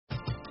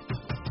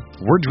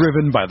We're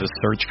driven by the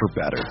search for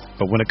better.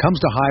 But when it comes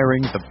to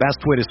hiring, the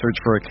best way to search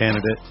for a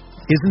candidate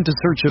isn't to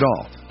search at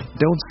all.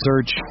 Don't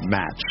search,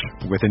 match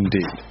with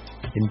Indeed.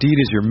 Indeed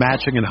is your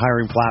matching and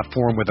hiring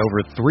platform with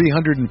over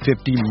 350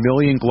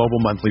 million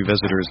global monthly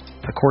visitors,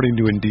 according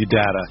to Indeed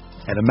data,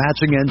 and a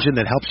matching engine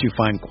that helps you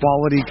find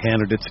quality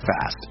candidates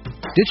fast.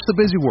 Ditch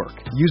the busy work.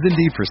 Use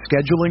Indeed for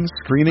scheduling,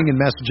 screening, and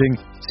messaging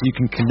so you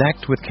can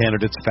connect with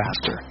candidates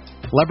faster.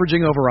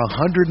 Leveraging over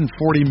 140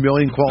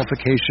 million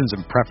qualifications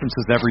and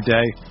preferences every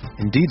day,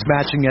 Indeed's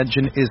matching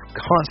engine is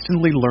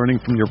constantly learning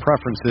from your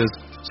preferences,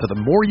 so the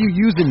more you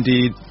use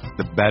Indeed,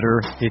 the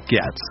better it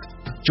gets.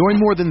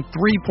 Join more than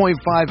 3.5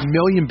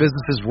 million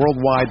businesses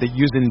worldwide that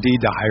use Indeed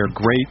to hire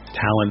great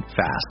talent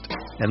fast.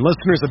 And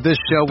listeners of this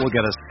show will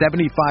get a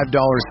 $75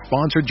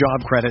 sponsored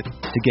job credit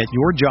to get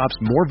your jobs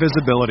more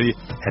visibility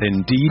at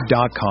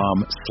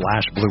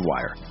Indeed.com/Blue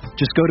Wire.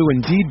 Just go to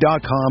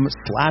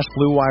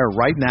Indeed.com/Blue Wire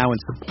right now and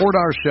support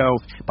our show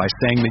by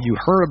saying that you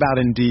heard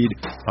about Indeed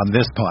on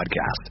this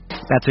podcast.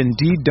 That's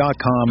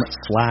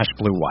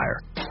Indeed.com/Blue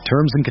Wire.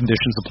 Terms and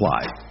conditions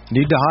apply.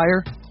 Need to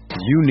hire?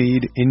 You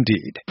need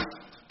Indeed.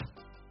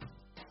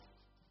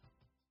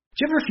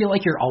 Do you ever feel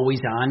like you're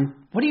always on?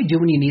 What do you do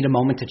when you need a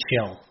moment to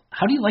chill?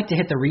 How do you like to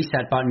hit the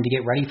reset button to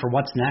get ready for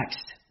what's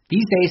next?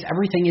 These days,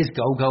 everything is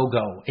go, go,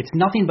 go. It's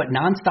nothing but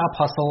nonstop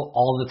hustle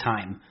all the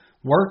time.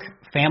 Work,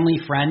 family,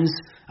 friends,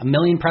 a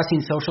million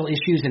pressing social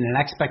issues, and an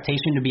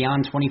expectation to be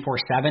on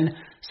 24/7.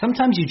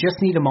 Sometimes you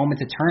just need a moment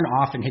to turn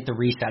off and hit the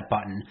reset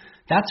button.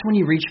 That's when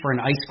you reach for an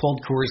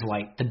ice-cold Coors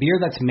Light, the beer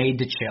that's made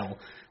to chill.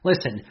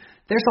 Listen,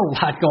 there's a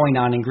lot going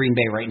on in Green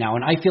Bay right now,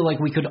 and I feel like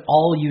we could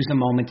all use a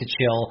moment to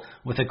chill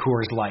with a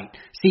Coors Light.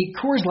 See,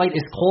 Coors Light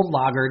is cold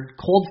lagered,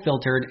 cold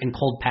filtered, and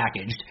cold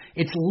packaged.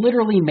 It's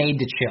literally made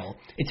to chill.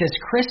 It's as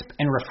crisp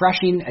and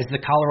refreshing as the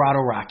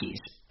Colorado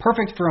Rockies.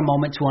 Perfect for a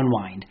moment to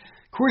unwind.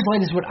 Coors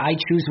Light is what I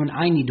choose when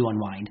I need to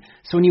unwind.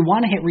 So when you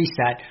want to hit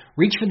reset,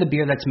 reach for the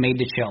beer that's made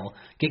to chill.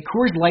 Get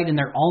Coors Light in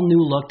their all-new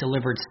look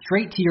delivered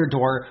straight to your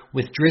door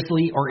with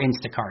Drizzly or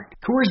Instacart.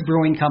 Coors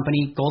Brewing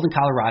Company, Golden,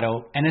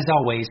 Colorado, and as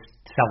always,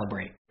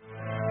 celebrate.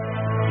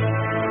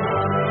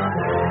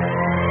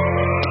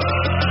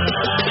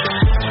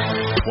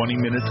 "20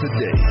 minutes a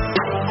day,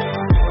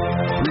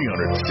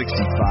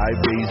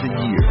 365 days a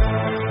year.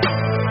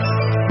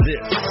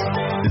 This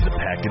is the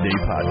Pack-A-Day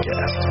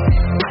Podcast.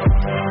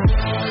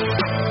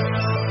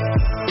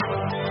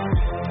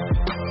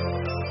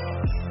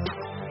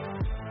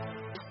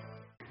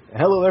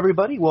 Hello,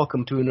 everybody.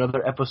 Welcome to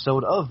another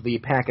episode of the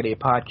Pack-A-Day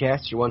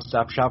Podcast, your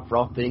one-stop shop for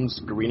all things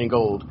green and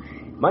gold.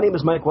 My name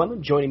is Mike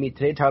Wendland. Joining me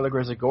today, Tyler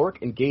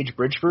Grezagork and Gage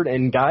Bridgeford.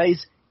 And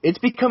guys, it's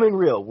becoming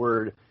real.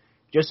 We're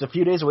just a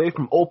few days away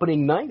from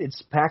opening night.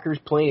 It's Packers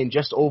playing in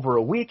just over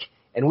a week,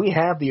 and we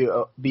have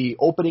the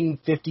opening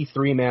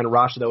 53-man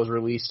roster that was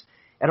released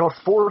at about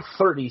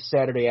 4:30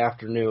 Saturday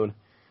afternoon.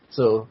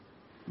 So,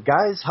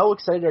 guys, how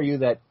excited are you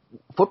that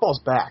football's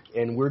back,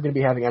 and we're going to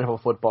be having NFL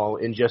football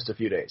in just a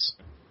few days?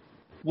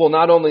 Well,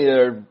 not only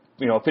are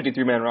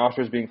 53-man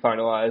rosters being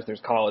finalized, there's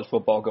college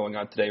football going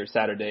on today or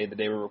Saturday, the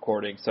day we're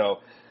recording. So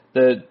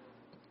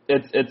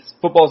it's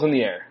football's in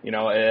the air.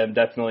 I'm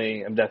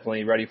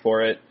definitely ready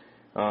for it.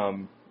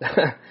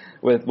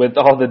 With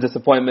all the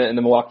disappointment in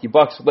the Milwaukee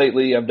Bucks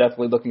lately, I'm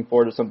definitely looking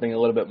forward to something a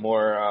little bit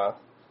more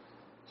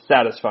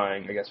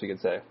satisfying, I guess we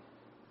could say.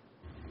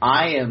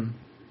 I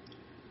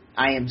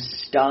am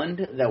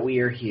stunned that we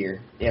are here,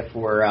 if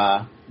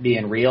we're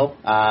being real.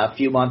 A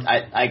few months,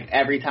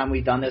 every time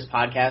we've done this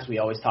podcast, we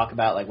always talk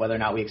about whether or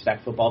not we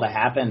expect football to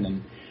happen,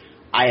 and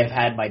I have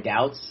had my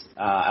doubts.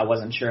 I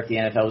wasn't sure if the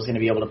NFL was going to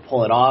be able to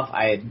pull it off.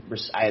 I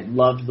had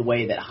loved the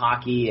way that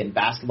hockey and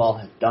basketball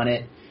have done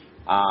it.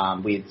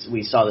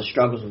 We saw the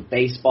struggles with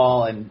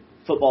baseball, and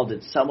football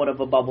did somewhat of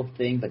a bubble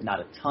thing, but not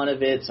a ton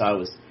of it.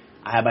 So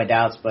I had my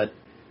doubts, but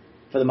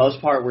for the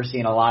most part, we're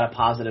seeing a lot of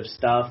positive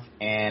stuff,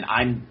 and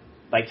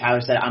like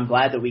Tyler said, I'm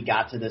glad that we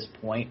got to this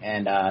point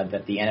and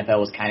that the NFL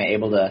was kind of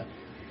able to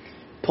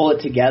pull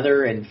it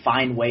together and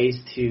find ways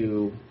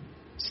to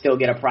still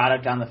get a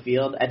product on the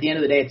field. At the end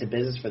of the day, it's a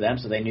business for them,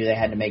 so they knew they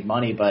had to make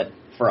money. But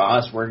for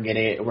us, we're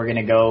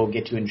gonna go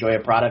get to enjoy a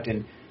product.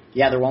 And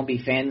yeah, there won't be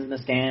fans in the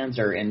stands,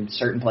 or in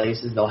certain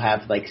places they'll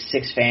have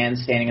 6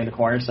 fans standing in the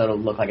corner, so it'll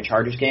look like a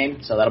Chargers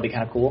game. So that'll be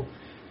kind of cool.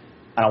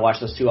 I don't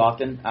watch those too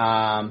often,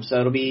 so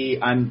it'll be.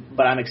 I'm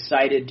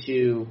excited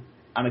to.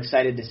 I'm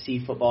excited to see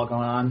football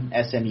going on.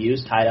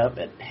 SMU's tied up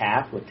at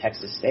half with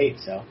Texas State.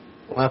 So,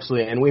 well,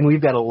 absolutely, and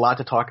we've got a lot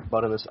to talk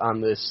about on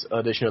this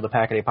edition of the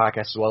Pack-A-Day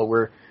Podcast as well.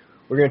 We're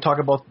going to talk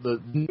about the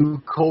new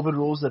COVID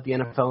rules that the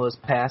NFL has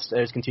passed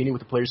as continue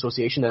with the Players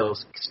Association that will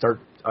start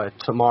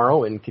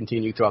tomorrow and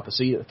continue throughout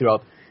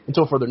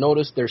until further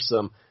notice. There's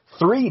some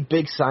 3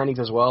 big signings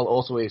as well.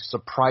 Also, a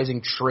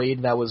surprising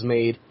trade that was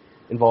made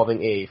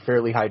involving a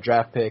fairly high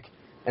draft pick,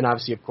 and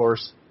obviously, of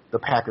course, the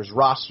Packers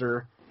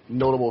roster.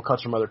 Notable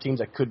cuts from other teams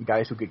that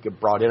guys who could get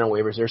brought in on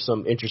waivers. There's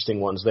some interesting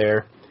ones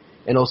there.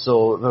 And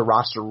also the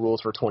roster rules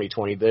for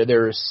 2020.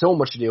 There is so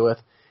much to deal with.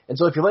 And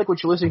so if you like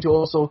what you're listening to,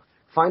 also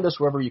find us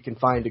wherever you can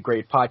find a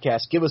great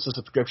podcast. Give us a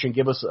subscription.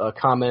 Give us a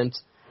comment.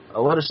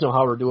 let us know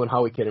how we're doing,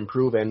 how we can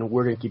improve, and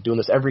we're going to keep doing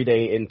this every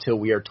day until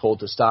we are told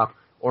to stop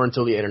or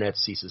until the internet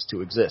ceases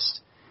to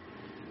exist.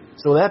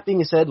 So that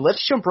being said,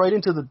 let's jump right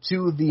into the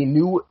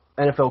new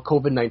NFL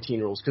COVID-19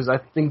 rules, because I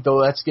think,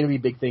 though, that's going to be a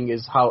big thing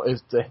is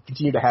to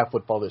continue to have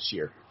football this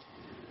year.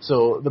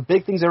 So the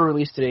big things that were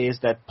released today is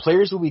that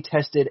players will be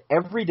tested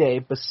every day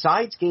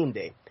besides game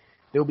day.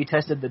 They will be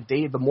tested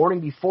the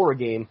morning before a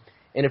game,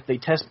 and if they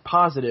test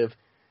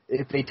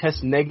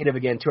negative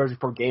again 2 hours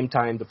before game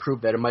time to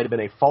prove that it might have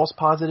been a false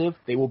positive,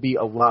 they will be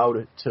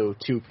allowed to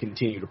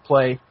continue to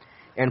play.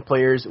 And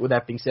players, with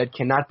that being said,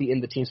 cannot be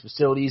in the team's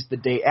facilities the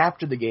day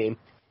after the game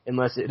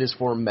unless it is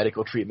for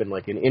medical treatment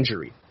like an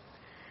injury.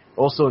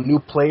 Also, new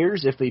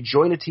players, if they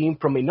join a team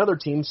from another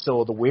team,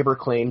 so the waiver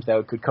claims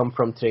that could come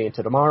from today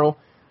into tomorrow,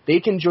 they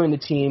can join the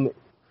team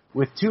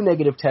with 2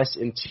 negative tests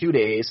in 2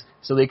 days,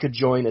 so they could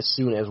join as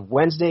soon as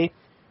Wednesday.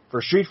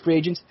 For street free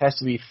agents, it has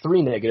to be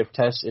 3 negative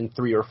tests in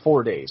 3 or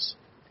 4 days.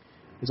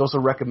 It's also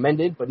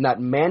recommended, but not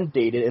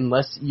mandated,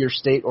 unless your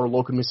state or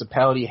local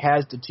municipality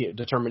has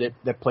determined it,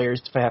 that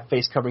players have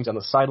face coverings on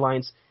the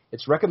sidelines.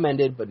 It's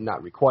recommended, but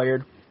not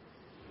required.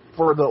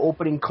 For the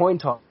opening coin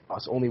toss,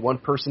 only 1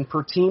 person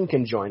per team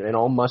can join, and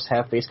all must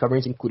have face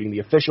coverings, including the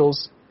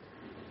officials.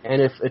 And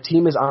if a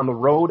team is on the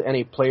road and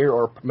a player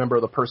or member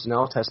of the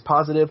personnel tests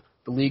positive,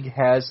 the league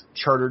has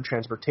chartered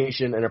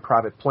transportation and a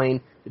private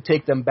plane to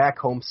take them back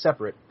home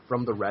separate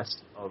from the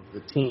rest of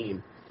the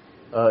team.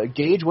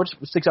 Gage, what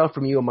sticks out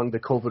from you among the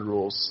COVID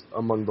rules,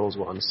 among those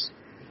ones?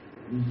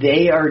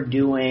 They are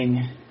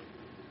doing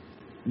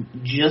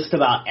just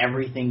about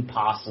everything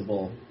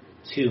possible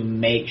to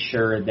make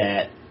sure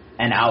that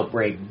an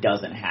outbreak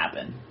doesn't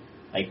happen.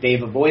 Like,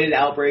 they've avoided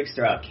outbreaks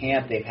throughout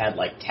camp. They've had,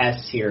 like,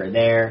 tests here or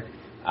there.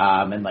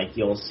 And, like,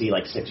 you'll see,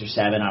 like, 6 or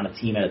 7 on a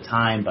team at a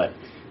time. But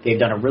they've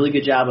done a really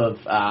good job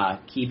of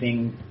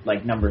keeping,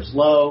 like, numbers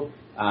low.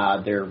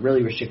 They're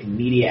really restricting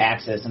media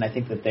access. And I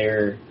think that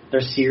they're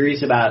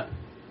serious about,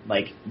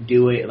 like,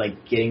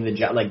 getting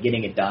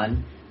it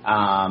done.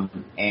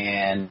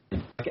 And,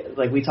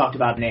 like we talked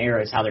about in the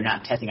era, is how they're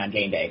not testing on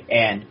game day.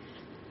 And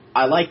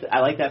I like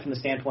that from the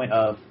standpoint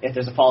of, if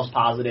there's a false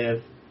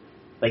positive,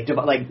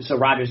 so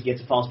Rodgers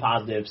gets a false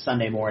positive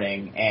Sunday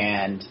morning,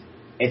 and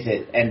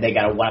they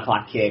got a 1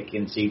 o'clock kick,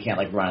 and so you can't,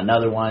 like, run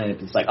another one,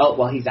 and it's like, oh,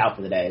 well, he's out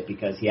for the day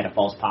because he had a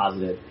false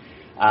positive.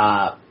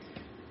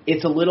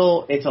 It's a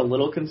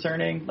little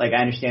concerning. Like, I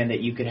understand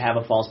that you could have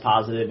a false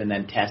positive and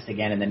then test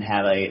again and then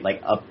have a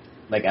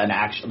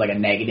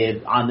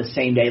negative on the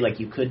same day. Like,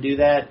 you could do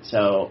that.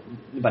 So,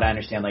 but I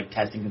understand, like,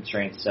 testing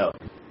constraints. So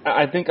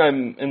I think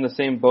I'm in the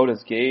same boat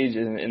as Gage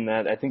in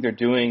that I think they're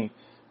doing,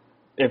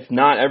 if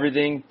not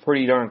everything,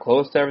 pretty darn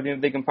close to everything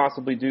that they can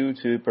possibly do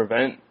to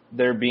prevent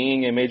there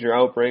being a major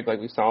outbreak like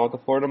we saw with the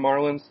Florida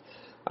Marlins.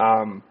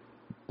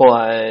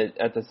 But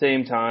at the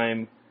same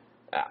time,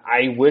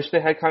 I wish they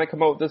had kind of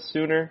come out with this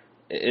sooner.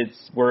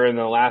 We're in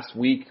the last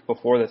week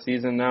before the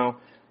season now.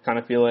 Kind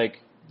of feel like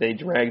they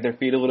dragged their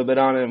feet a little bit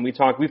on it, and we've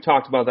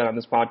talked about that on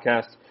this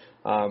podcast.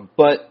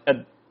 But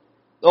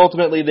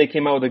ultimately, they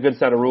came out with a good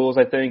set of rules,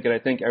 I think, and I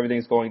think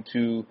everything's going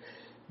to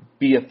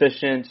be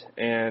efficient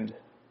and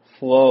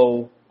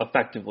flow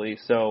effectively.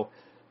 So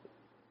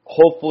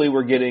hopefully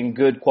we're getting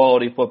good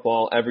quality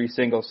football every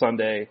single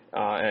Sunday,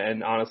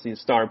 and honestly,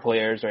 star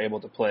players are able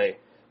to play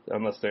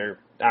unless they're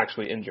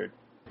actually injured.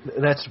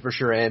 That's for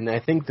sure, and I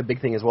think the big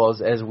thing as well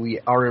is, as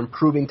we are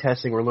improving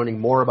testing, we're learning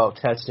more about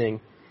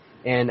testing,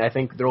 and I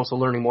think they're also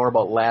learning more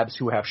about labs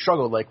who have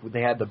struggled. Like,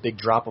 they had the big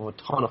drop of a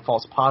ton of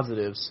false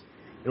positives,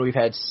 and we've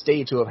had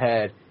states who have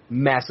had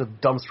massive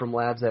dumps from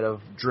labs that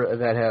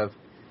have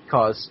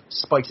caused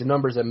spikes in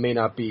numbers that may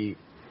not be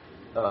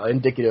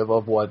indicative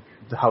of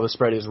how the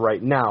spread is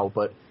right now.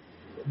 But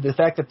the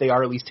fact that they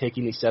are at least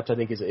taking these steps, I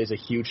think, is a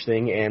huge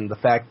thing, and the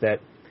fact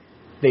that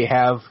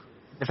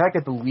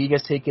the league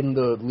has taken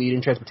the lead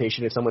in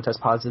transportation if someone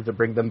tests positive to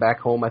bring them back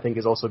home, I think,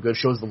 is also good.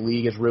 Shows the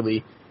league is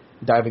really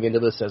diving into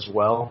this as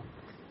well.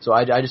 So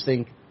I just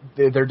think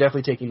they're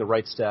definitely taking the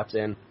right steps,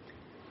 and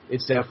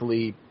it's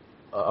definitely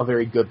a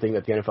very good thing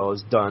that the NFL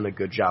has done a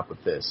good job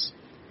with this.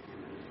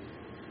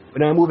 But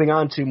now moving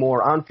on to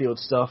more on-field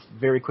stuff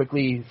very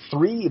quickly.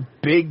 3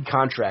 big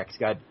contracts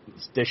got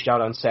dished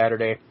out on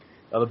Saturday.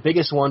 The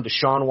biggest one,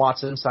 Deshaun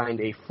Watson, signed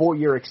a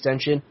 4-year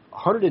extension,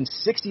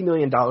 $160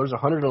 million,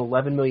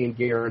 $111 million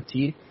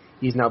guaranteed.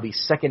 He's now the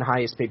second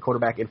highest paid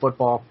quarterback in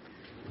football,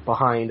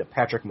 behind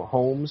Patrick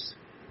Mahomes.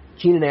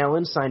 Keenan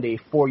Allen signed a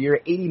 4-year,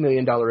 $80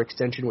 million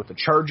extension with the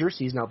Chargers.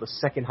 He's now the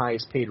second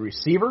highest paid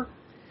receiver.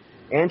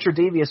 And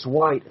Tre'Davious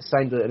White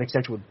signed an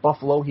extension with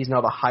Buffalo. He's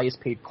now the highest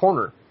paid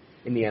corner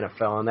in the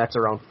NFL, and that's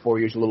around 4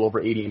 years, a little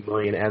over $80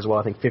 million as well.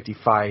 I think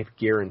 55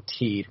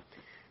 guaranteed.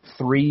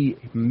 3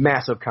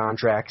 massive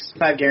contracts.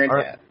 5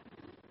 guaranteed.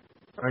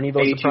 Are any of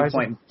those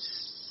surprising?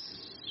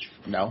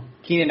 No.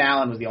 Keenan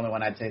Allen was the only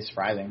one I'd say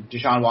surprising.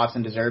 Deshaun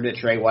Watson deserved it.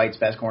 Trey White's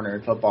best corner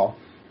in football.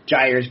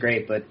 Jaire's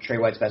great, but Trey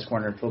White's best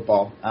corner in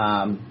football,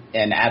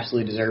 and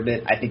absolutely deserved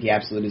it. I think he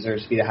absolutely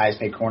deserves to be the highest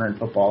paid corner in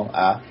football.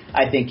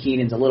 I think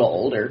Keenan's a little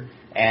older,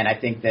 and I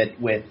think that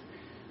with,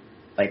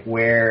 like,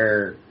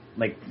 where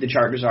like the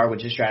Chargers are with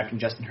just drafting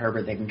Justin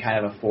Herbert, they can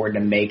kind of afford to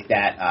make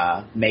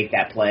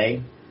that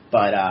play.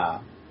 But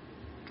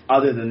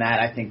other than that,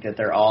 I think that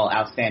they're all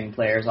outstanding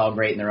players, all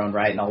great in their own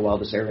right, and all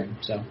well-deserving.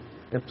 So.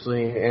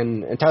 Absolutely.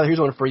 And Tyler, here's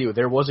one for you.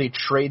 There was a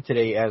trade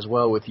today as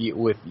well with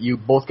you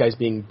both guys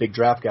being big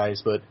draft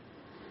guys, but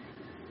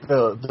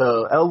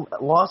the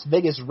Las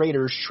Vegas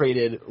Raiders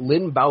traded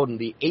Lynn Bowden,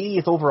 the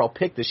 80th overall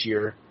pick this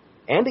year,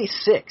 and a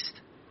 6th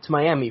to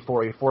Miami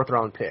for a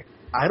 4th-round pick.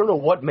 I don't know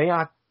what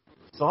Mayock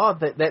saw.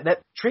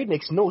 That trade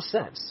makes no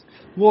sense.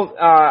 Well,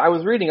 I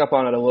was reading up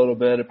on it a little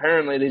bit.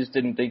 Apparently, they just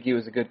didn't think he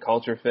was a good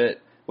culture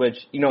fit, which,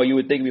 you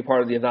would think would be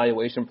part of the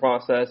evaluation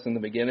process in the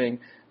beginning.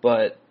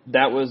 But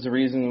that was the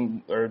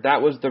reason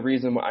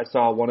I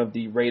saw one of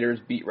the Raiders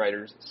beat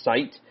writers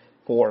cite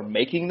for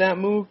making that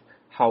move.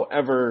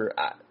 However,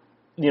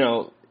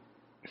 it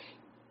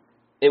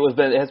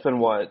has been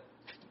what,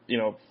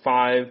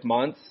 5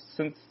 months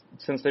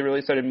since they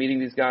really started meeting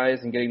these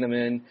guys and getting them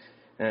in,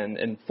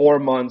 and 4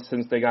 months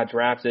since they got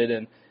drafted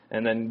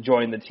and then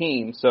joined the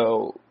team.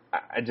 So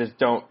I just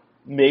don't.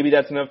 Maybe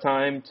that's enough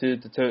time to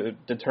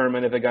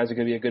determine if the guys are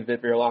going to be a good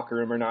fit for your locker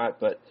room or not.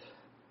 But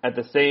at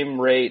the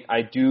same rate,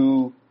 I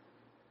do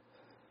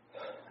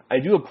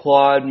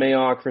applaud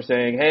Mayock for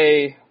saying,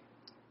 "Hey,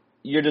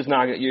 you're just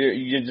not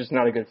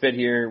a good fit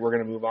here. We're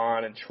going to move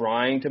on," and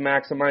trying to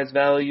maximize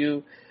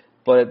value.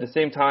 But at the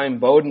same time,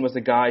 Bowden was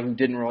a guy who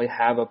didn't really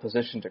have a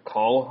position to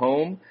call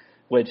home,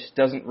 which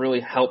doesn't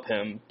really help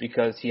him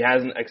because he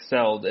hasn't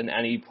excelled in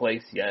any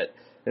place yet.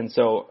 And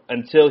so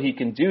until he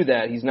can do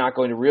that, he's not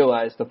going to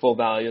realize the full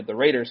value that the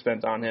Raiders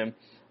spent on him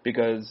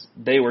because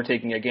they were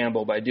taking a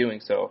gamble by doing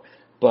so.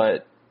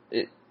 But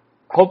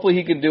hopefully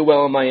he can do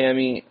well in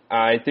Miami.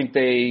 I think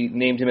they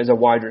named him as a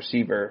wide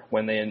receiver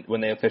when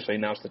they officially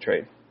announced the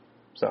trade.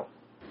 So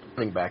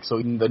running back. So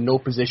the no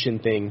position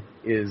thing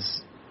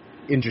is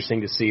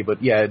interesting to see.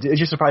 But yeah, it's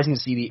just surprising to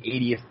see the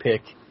 80th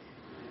pick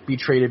be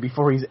traded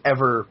before he's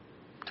ever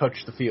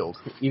touched the field,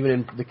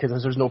 because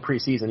there's no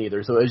preseason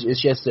either. So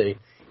it's just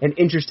an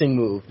interesting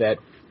move that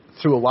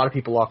threw a lot of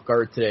people off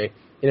guard today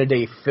in a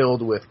day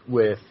filled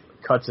with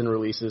cuts and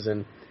releases,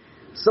 and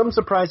some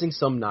surprising,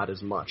 some not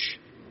as much.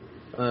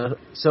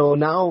 So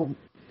now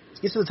let's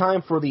get to the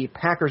time for the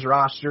Packers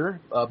roster.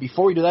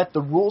 Before we do that,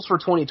 the rules for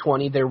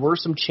 2020, there were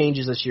some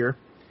changes this year.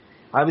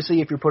 Obviously,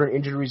 if you're put on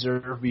injured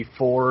reserve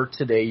before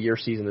today, your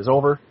season is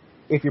over.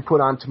 If you're put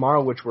on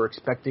tomorrow, which we're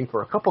expecting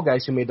for a couple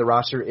guys who made the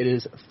roster, it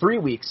is 3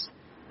 weeks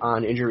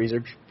on injury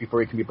reserve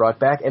before he can be brought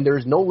back, and there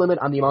is no limit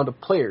on the amount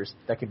of players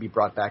that can be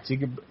brought back.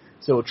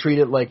 So treat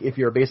it like, if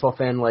you're a baseball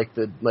fan, like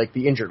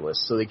the injured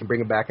list, so they can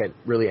bring him back at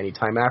really any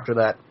time after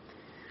that.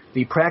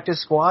 The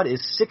practice squad is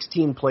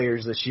 16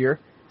 players this year.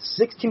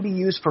 6 can be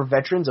used for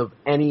veterans of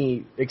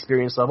any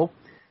experience level.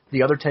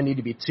 The other 10 need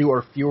to be 2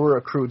 or fewer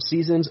accrued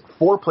seasons.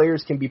 4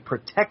 players can be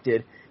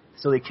protected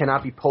so they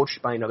cannot be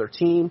poached by another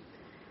team.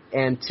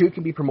 And 2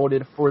 can be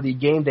promoted for the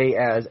game day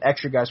as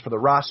extra guys for the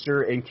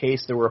roster in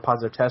case there were a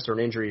positive test or an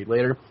injury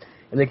later.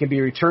 And they can be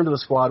returned to the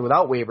squad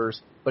without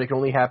waivers, but it can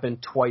only happen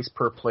twice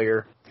per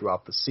player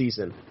throughout the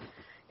season.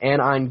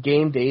 And on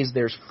game days,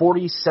 there's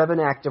 47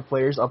 active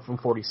players, up from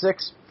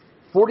 46.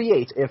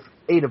 48 if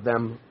 8 of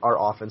them are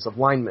offensive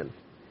linemen.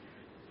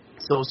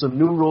 So some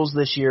new rules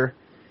this year.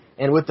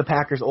 And with the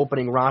Packers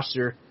opening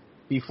roster,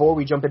 before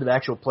we jump into the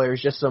actual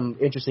players, just some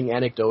interesting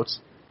anecdotes.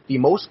 The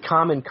most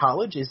common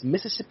college is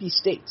Mississippi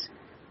State.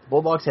 The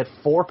Bulldogs had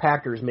 4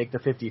 Packers make the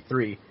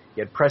 53.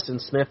 You had Preston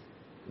Smith,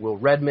 Will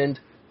Redmond,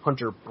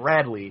 Hunter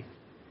Bradley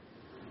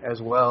as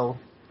well.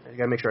 I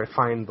got to make sure I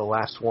find the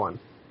last one.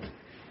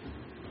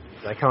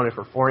 I counted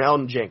for 4, and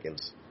Elton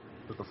Jenkins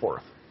was the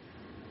 4th.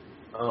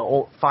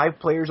 5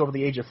 players over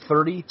the age of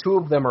 30. 2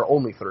 of them are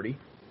only 30.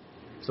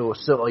 So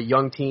still a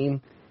young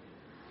team.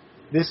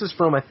 This is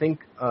from, I think,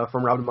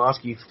 from Rob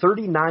Demoski.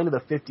 39 of the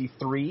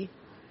 53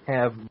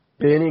 have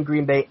been in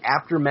Green Bay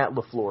after Matt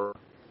LaFleur.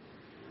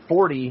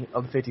 40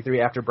 of the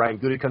 53 after Brian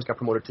Gutekunst got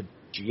promoted to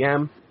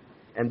GM.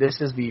 And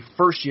this is the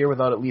first year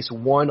without at least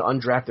one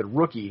undrafted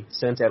rookie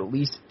since at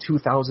least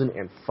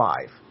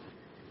 2005.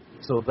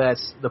 So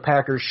that's the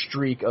Packers'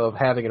 streak of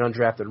having an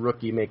undrafted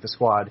rookie make the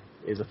squad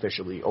is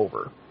officially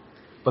over.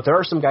 But there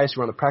are some guys who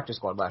were on the practice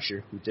squad last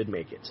year who did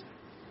make it.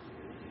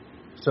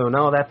 So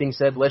now that being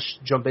said, let's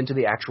jump into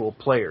the actual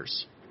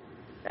players.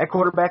 At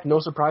quarterback, no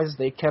surprises,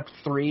 they kept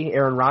 3,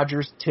 Aaron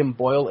Rodgers, Tim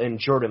Boyle, and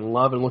Jordan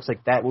Love, and it looks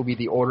like that will be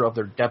the order of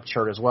their depth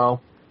chart as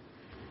well.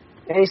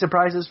 Any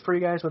surprises for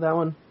you guys with that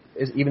one?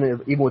 Even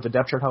with the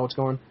depth chart, how it's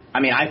going? I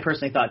mean, I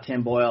personally thought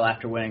Tim Boyle,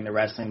 after winning the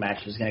wrestling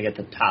match, was going to get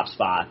the top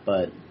spot,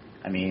 but,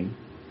 I mean,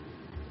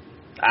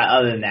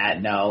 other than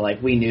that, no.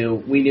 Like, we knew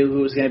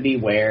who was going to be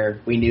where.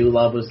 We knew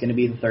Love was going to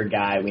be the 3rd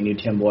guy. We knew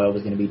Tim Boyle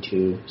was going to be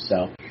 2,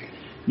 so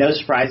no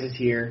surprises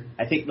here.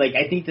 I think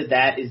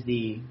that is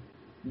the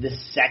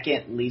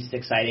second least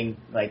exciting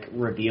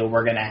reveal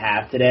we're going to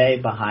have today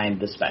behind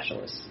the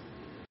specialists.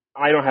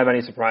 I don't have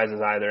any surprises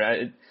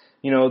either.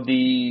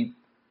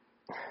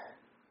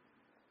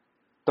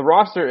 The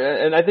roster,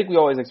 and I think we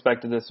always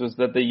expected this, was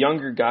that the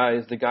younger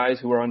guys, the guys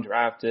who were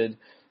undrafted,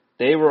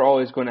 they were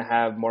always going to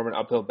have more of an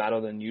uphill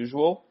battle than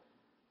usual.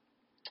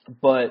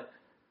 But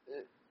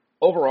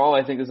overall,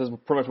 I think this is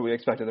pretty much what we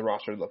expected the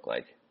roster to look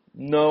like.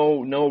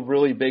 No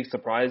really big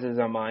surprises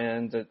on my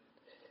end. It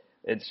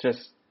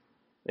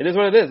is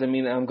what it is. I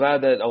mean, I'm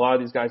glad that a lot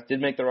of these guys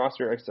did make the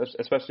roster,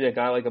 especially a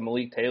guy like a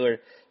Malik Taylor,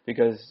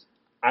 because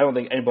I don't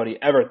think anybody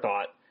ever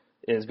thought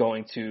was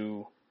going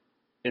to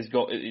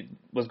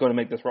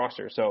make this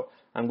roster. So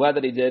I'm glad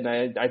that he did,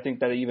 and I think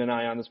that even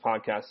I on this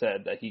podcast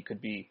said that he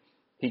could be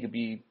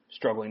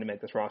struggling to make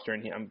this roster,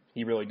 and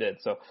he really did.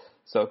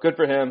 So good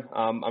for him.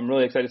 I'm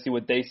really excited to see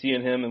what they see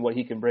in him and what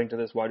he can bring to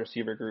this wide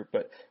receiver group.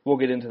 But we'll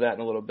get into that in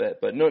a little bit.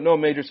 But no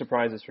major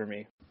surprises for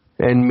me.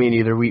 And me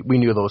neither. We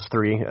knew those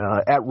three.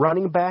 At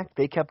running back,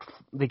 they kept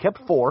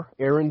four: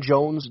 Aaron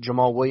Jones,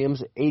 Jamal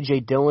Williams,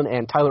 A.J. Dillon,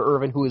 and Tyler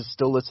Ervin, who is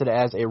still listed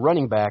as a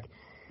running back.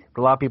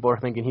 But a lot of people are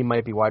thinking he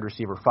might be wide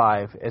receiver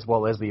 5, as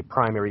well as the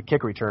primary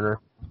kick returner.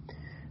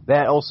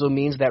 That also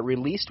means that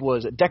released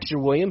was Dexter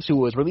Williams, who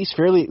was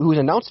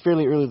announced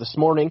fairly early this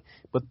morning,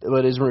 but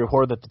it is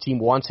reported that the team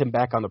wants him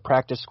back on the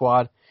practice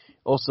squad.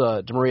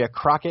 Also, Demaria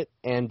Crockett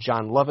and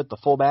John Lovett, the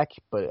fullback,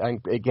 but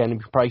again, you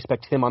probably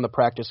expect him on the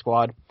practice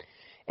squad.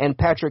 And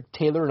Patrick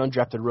Taylor, an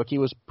undrafted rookie,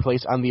 was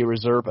placed on the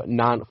reserve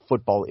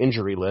non-football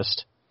injury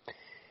list.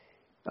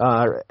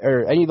 Are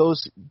any of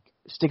those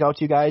stick out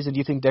to you guys, and do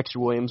you think Dexter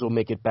Williams will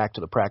make it back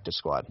to the practice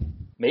squad?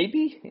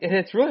 Maybe.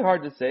 It's really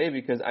hard to say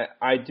because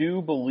I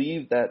do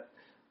believe that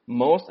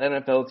most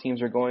NFL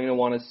teams are going to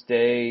want to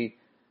stay.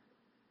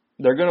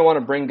 They're going to want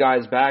to bring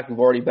guys back who've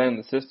already been in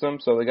the system,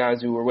 so the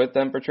guys who were with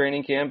them for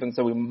training camp, and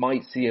so we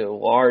might see a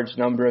large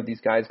number of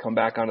these guys come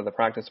back onto the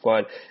practice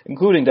squad,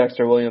 including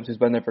Dexter Williams, who's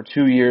been there for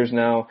 2 years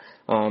now,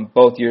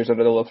 both years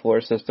under the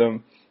LaFleur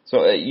system.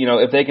 So,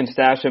 if they can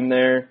stash him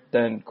there,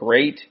 then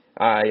great.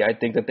 I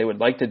think that they would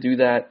like to do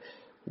that.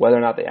 Whether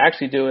or not they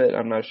actually do it,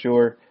 I'm not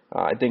sure.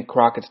 I think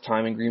Crockett's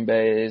time in Green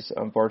Bay is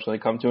unfortunately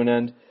come to an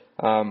end.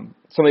 Some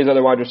of these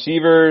other wide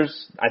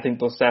receivers, I think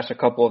they'll stash a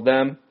couple of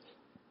them.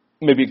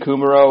 Maybe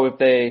Kumaro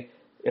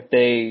if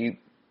they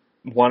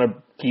want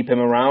to keep him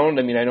around.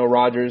 I mean, I know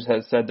Rodgers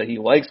has said that he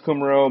likes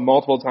Kumaro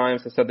multiple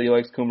times. Has said that he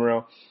likes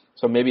Kumaro,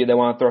 so maybe they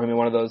want to throw him in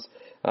one of those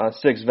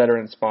 6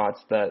 veteran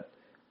spots that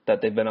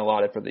they've been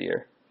allotted for the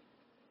year.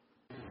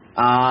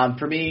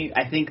 For me,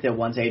 I think that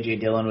once A.J.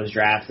 Dillon was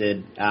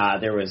drafted,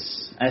 there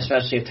was,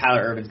 especially if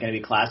Tyler Ervin's going to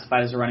be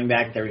classified as a running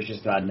back, there was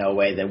just about no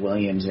way that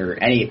Williams or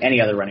any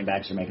other running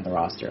backs are making the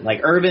roster.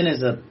 Like, Ervin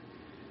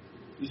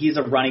he's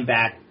a running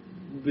back.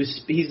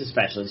 He's a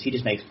specialist. He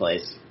just makes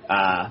plays.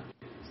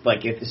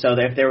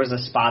 If there was a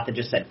spot that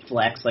just said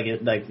flex,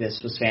 like this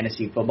was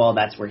fantasy football,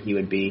 that's where he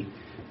would be.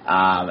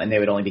 And they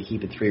would only be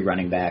keeping 3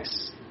 running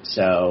backs.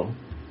 So,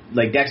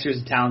 like, Dexter's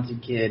a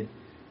talented kid.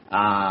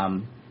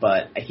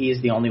 But he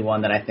is the only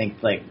one that I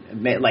think like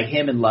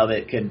him and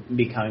Lovett could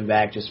be coming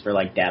back just for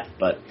like depth.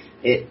 But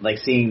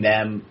seeing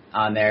them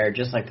on there,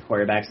 just like the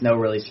quarterbacks, no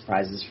really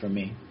surprises from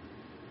me.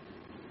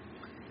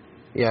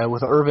 Yeah,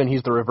 with Ervin,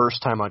 he's the reverse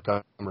Ty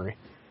Montgomery.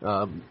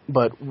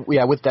 But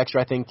yeah, with Dexter,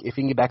 I think if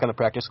he can get back on the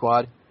practice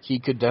squad, he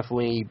could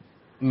definitely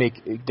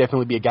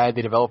be a guy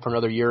they develop for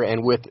another year.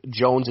 And with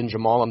Jones and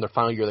Jamal on their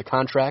final year of the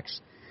contracts,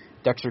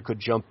 Dexter could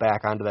jump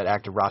back onto that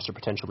active roster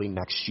potentially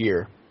next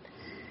year.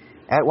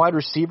 At wide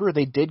receiver,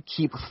 they did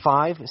keep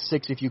 5,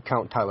 6 if you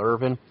count Tyler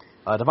Ervin.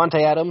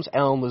 Devontae Adams,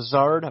 Allen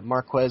Lazard,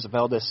 Marquez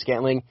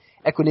Valdez-Scantling,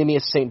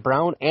 Equanimeous St.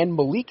 Brown, and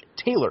Malik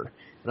Taylor,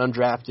 an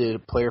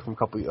undrafted player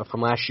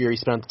from last year. He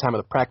spent the time of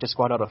the practice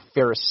squad out of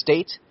Ferris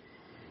State.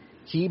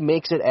 He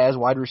makes it as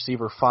wide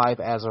receiver 5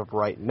 as of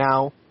right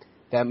now.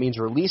 That means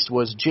released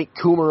was Jake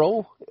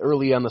Kumaro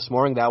early on this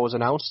morning. That was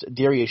announced.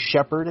 Darius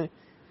Shepard,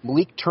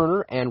 Malik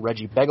Turner, and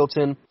Reggie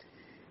Begelton.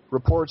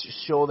 Reports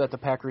show that the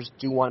Packers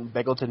do want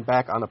Begelton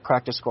back on the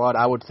practice squad.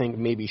 I would think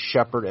maybe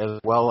Shepard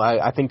as well.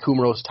 I think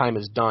Kumaro's time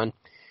is done.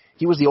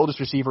 He was the oldest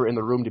receiver in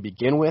the room to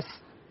begin with.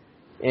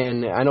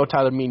 And I know,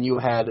 Tyler, me and you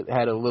had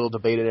a little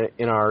debate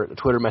in our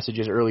Twitter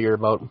messages earlier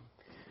about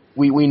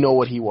we know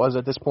what he was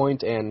at this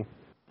point, and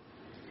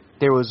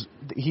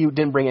he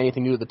didn't bring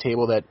anything new to the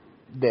table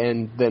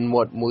than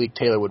what Malik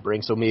Taylor would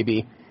bring. So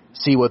maybe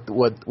see what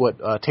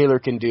Taylor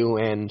can do,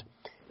 and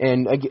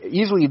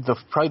easily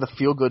probably the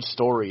feel-good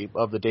story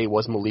of the day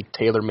was Malik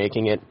Taylor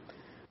making it.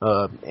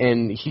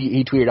 And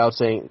he tweeted out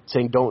saying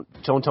don't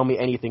tell me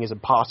anything is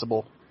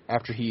impossible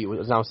after he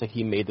announced that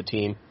he made the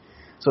team.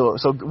 So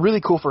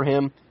really cool for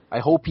him. I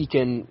hope he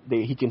can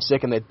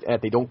stick and that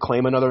they don't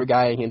claim another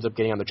guy and he ends up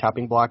getting on the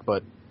chopping block.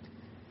 But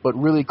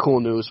really cool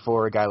news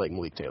for a guy like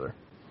Malik Taylor.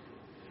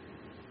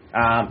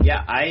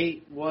 I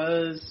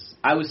was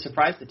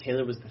surprised that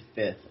Taylor was the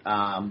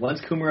 5th.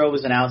 Once Kumaro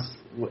was announced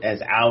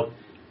as out,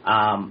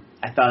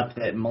 I thought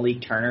that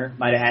Malik Turner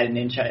might have had an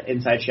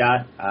inside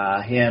shot.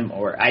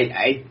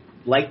 I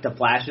liked the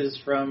flashes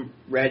from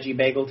Reggie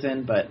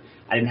Begelton, but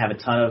I didn't have a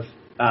ton of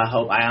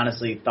hope. I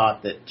honestly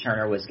thought that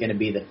Turner was going to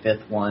be the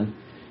 5th one,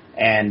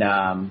 and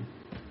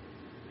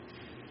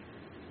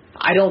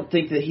I don't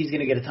think that he's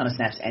going to get a ton of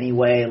snaps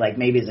anyway, like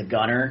maybe as a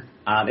gunner.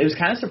 It was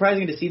kind of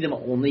surprising to see them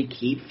only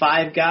keep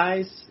 5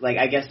 guys. Like,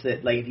 I guess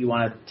that, like, if you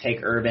want to take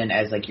Urban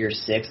as, like, your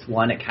 6th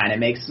one, it kind of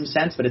makes some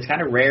sense, but it's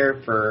kind of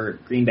rare for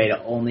Green Bay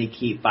to only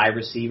keep 5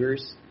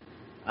 receivers.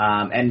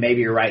 And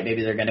maybe you're right,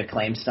 maybe they're going to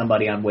claim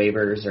somebody on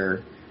waivers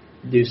or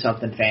do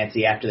something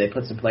fancy after they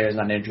put some players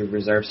on injured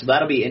reserve. So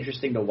that'll be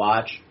interesting to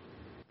watch.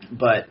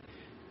 But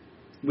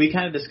we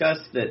kind of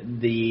discussed that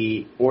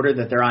the order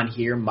that they're on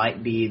here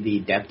might be the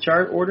depth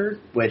chart order,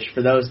 which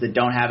for those that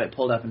don't have it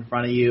pulled up in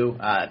front of you,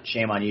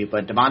 shame on you.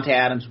 But Devontae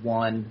Adams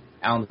 1,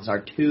 Allen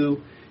Lazard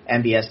 2,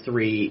 MBS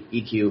 3,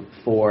 EQ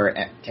 4,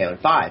 and Taylor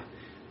 5.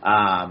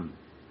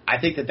 I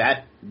think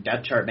that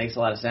depth chart makes a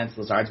lot of sense.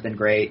 Lazard's been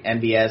great.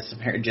 MBS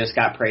apparently just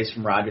got praise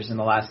from Rodgers in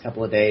the last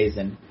couple of days,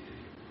 and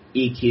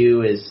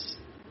EQ's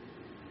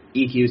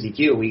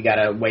EQ. We got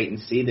to wait and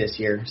see this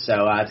year.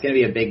 So it's going to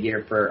be a big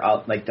year for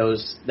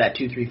that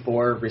 2, 3,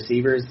 4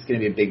 receivers. It's going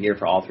to be a big year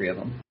for all 3 of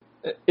them.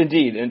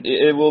 Indeed, and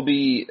it will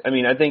be. I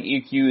mean, I think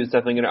EQ is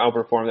definitely going to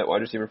outperform that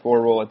wide receiver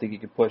 4 role. I think he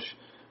can push.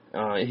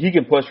 He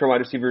can push for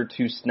wide receiver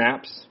 2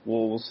 snaps.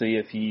 We'll see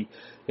if he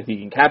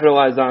can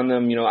capitalize on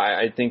them. You know,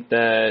 I think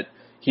that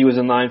he was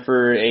in line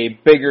for a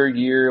bigger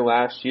year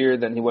last year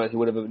than he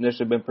would have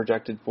initially been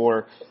projected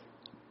for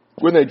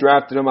when they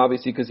drafted him.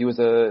 Obviously, because was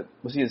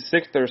he a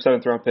 6th or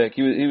 7th round pick?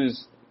 It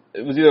was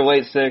either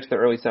late 6th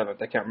or early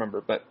 7th. I can't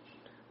remember, but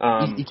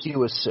EQ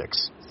was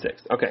 6.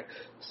 6th. Okay,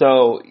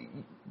 so.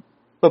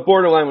 But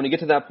borderline, when you get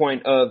to that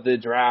point of the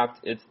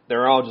draft,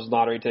 they're all just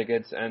lottery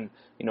tickets. And,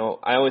 you know,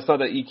 I always thought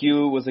that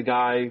EQ was a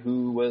guy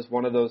who was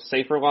one of those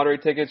safer lottery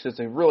tickets, just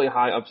a really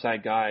high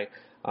upside guy,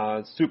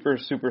 super,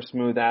 super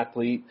smooth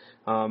athlete.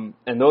 And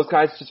those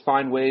guys just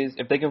find ways,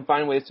 if they can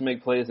find ways to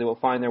make plays, they will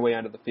find their way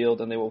onto the field,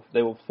 and they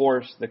will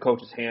force the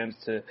coach's hands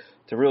to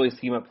really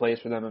scheme up plays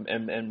for them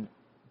and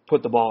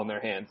put the ball in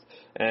their hands.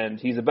 And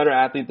he's a better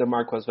athlete than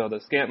Marquez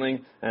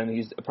Valdes-Scantling, and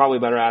he's probably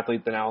a better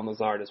athlete than Allen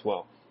Lazard as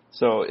well.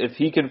 So if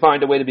he can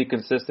find a way to be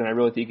consistent, I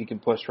really think he can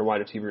push for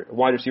wide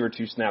receiver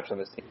 2 snaps on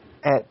this team.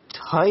 At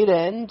tight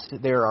end,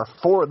 there are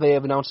 4. They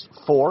have announced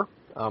 4.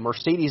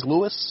 Mercedes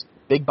Lewis,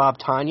 Big Bob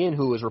Tonyan,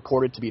 who is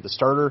reported to be the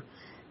starter,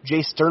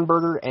 Jay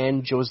Sternberger,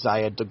 and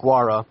Josiah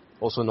DeGuara,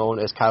 also known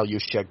as Kyle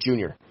Juszczyk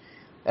Jr.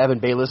 Evan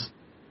Bayless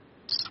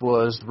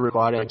was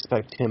brought in. I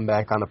expect him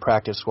back on the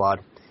practice squad.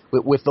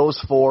 With those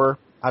 4,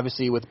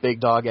 obviously with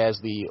Big Dog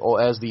as the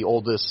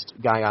oldest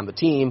guy on the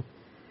team,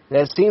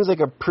 that seems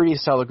like a pretty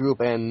solid group,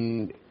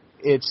 and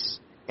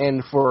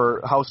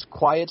for how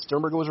quiet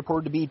Sternberger was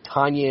reported to be,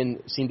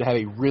 Tonyan seemed to have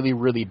a really,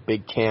 really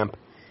big camp.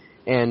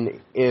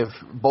 And if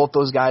both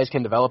those guys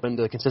can develop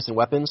into consistent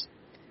weapons,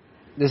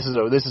 this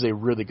is a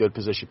really good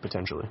position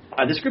potentially.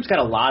 This group's got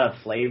a lot of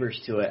flavors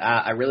to it.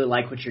 I really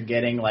like what you're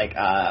getting. Like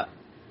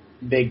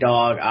Big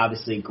Dog,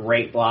 obviously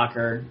great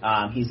blocker.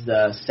 He's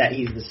the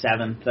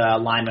 7th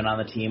lineman on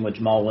the team, with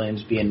Jamal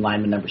Williams being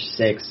lineman number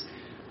 6.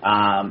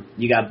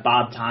 You got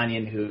Bob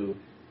Tonyan, who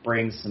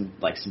brings some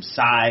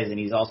size, and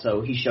he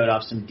showed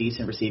off some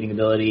decent receiving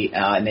ability.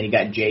 And then you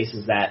got Jace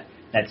as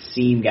that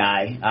seam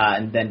guy,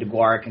 and then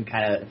DeGuara can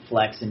kind of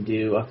flex and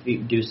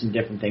do some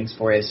different things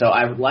for you. So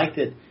I would like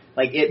that.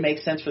 Like, it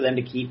makes sense for them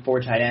to keep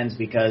 4 tight ends,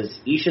 because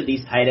each of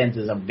these tight ends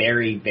is a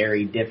very,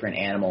 very different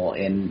animal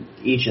in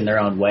their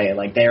own way.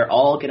 Like, they're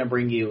all going to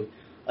bring you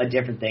a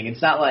different thing.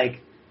 It's not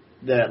like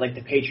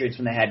the Patriots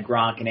when they had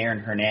Gronk and Aaron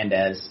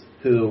Hernandez,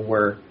 who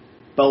were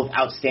both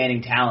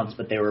outstanding talents,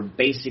 but they were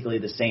basically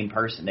the same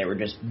person. They were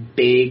just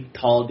big,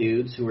 tall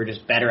dudes who were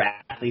just better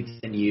athletes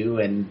than you,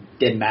 and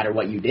didn't matter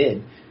what you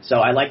did. So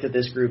I like that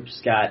this group's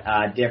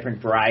got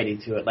different variety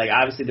to it. Like,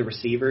 obviously the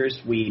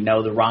receivers, we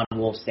know the Ron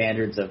Wolf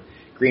standards of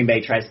Green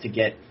Bay tries to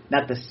get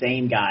not the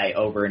same guy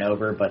over and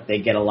over, but they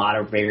get a lot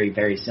of very,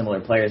 very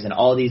similar players, and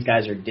all these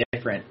guys are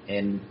different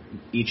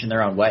each in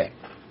their own way.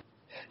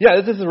 Yeah,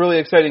 this is a really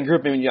exciting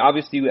group. I mean,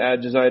 obviously you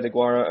add Josiah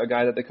DeGuara, a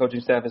guy that the coaching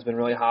staff has been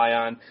really high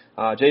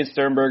on. Jay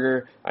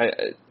Sternberger,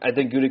 I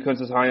think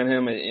Gutekunst is high on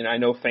him, and I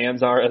know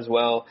fans are as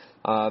well.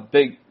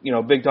 Big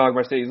Dog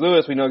Mercedes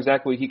Lewis, we know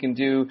exactly what he can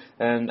do,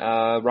 and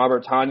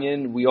Robert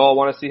Tonyan, we all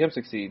want to see him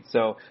succeed.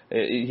 So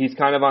he's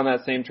kind of on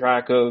that same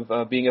track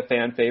of being a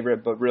fan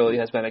favorite, but really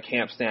has been a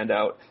camp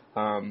standout.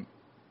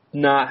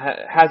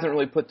 Hasn't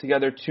really put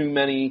together too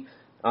many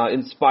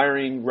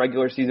inspiring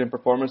regular season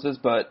performances,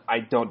 but I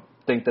don't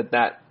think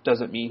that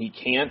doesn't mean he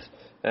can't.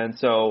 And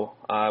so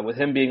with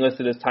him being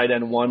listed as tight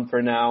end 1 for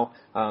now,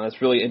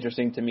 that's really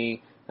interesting to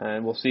me.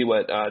 And we'll see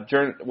what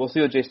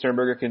Jay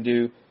Sternberger can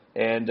do,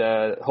 and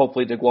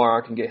hopefully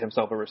DeGuara can get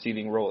himself a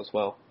receiving role as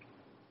well.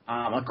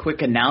 A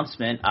quick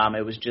announcement.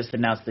 It was just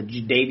announced that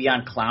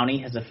Jadeveon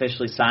Clowney has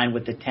officially signed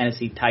with the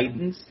Tennessee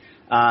Titans.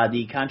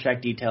 The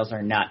contract details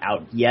are not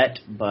out yet,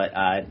 but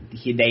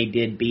they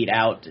did beat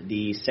out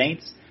the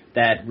Saints.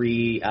 That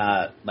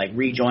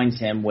rejoins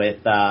him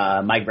with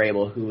Mike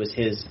Vrabel, who was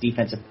his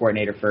defensive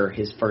coordinator for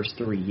his first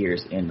 3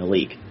 years in the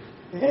league.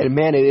 And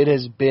man, it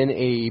has been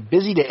a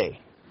busy day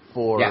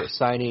for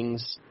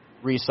signings,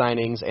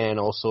 re-signings,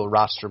 and also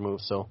roster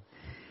moves. So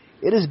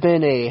It has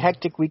been a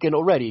hectic weekend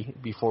already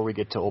before we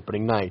get to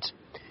opening night.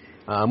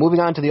 Moving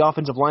on to the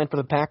offensive line for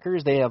the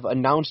Packers, they have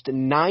announced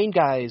 9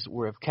 guys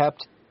were have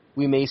kept.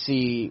 We may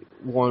see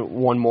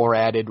one more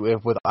added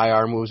with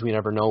IR moves. We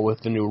never know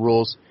with the new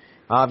rules.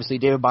 Obviously,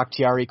 David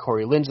Bakhtiari,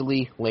 Corey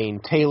Linsley, Lane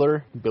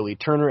Taylor, Billy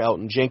Turner,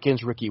 Elton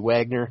Jenkins, Ricky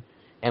Wagner,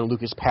 and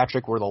Lucas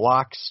Patrick were the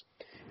locks.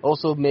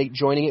 Also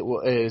joining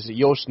it is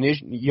Yosh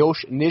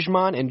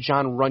Nijman and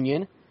John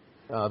Runyon,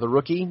 the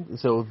rookie.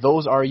 So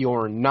those are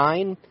your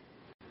 9.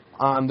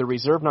 On the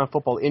reserve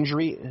non-football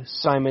injury,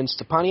 Simon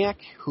Stepaniak,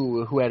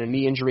 who had a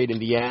knee injury at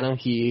Indiana,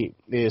 he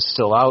is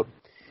still out.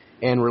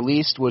 And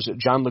released was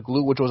John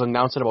LeGlue, which was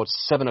announced at about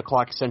 7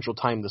 o'clock Central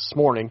Time this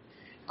morning.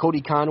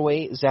 Cody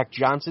Conway, Zach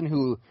Johnson,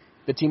 who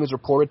the team is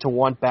reported to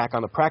want back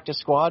on the practice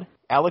squad.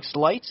 Alex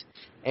Light,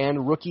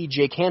 and rookie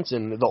Jake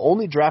Hansen, the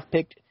only draft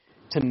pick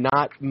to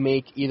not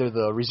make either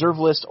the reserve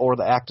list or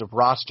the active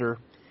roster.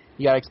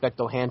 You got to expect,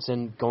 though,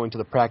 Hansen going to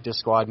the practice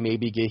squad.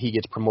 Maybe he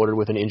gets promoted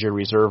with an injured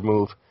reserve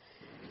move.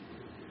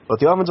 But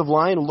the offensive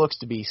line looks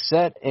to be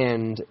set,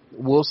 and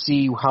we'll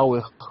see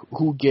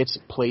who gets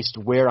placed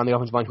where on the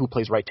offensive line, who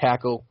plays right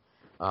tackle,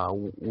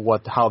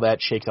 how that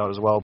shakes out as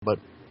well. But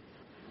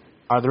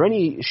are there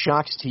any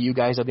shocks to you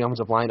guys at the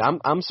offensive line?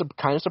 I'm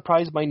kind of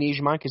surprised by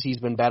Nijman because he's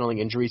been battling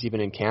injuries even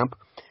in camp,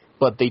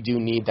 but they do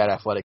need that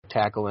athletic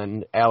tackle,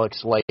 and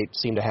Alex Light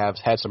seemed to have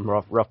had some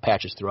rough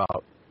patches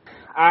throughout.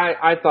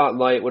 I thought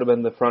Light would have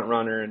been the front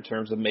runner in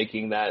terms of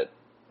making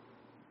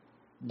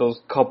those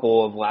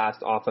couple of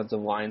last offensive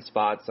line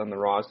spots on the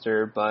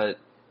roster, but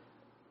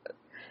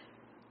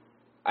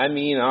I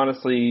mean,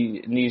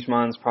 honestly,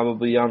 Nijman's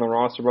probably on the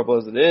roster bubble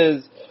as it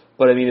is,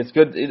 but I mean, it's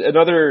good.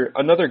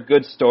 Another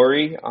good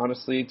story,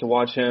 honestly, to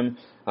watch him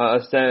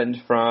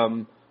ascend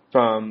from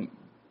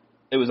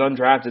it was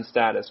undrafted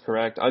status,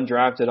 correct?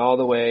 Undrafted all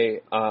the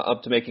way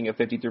up to making a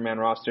 53-man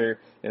roster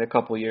in a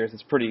couple years.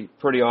 It's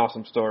pretty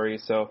awesome story.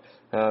 So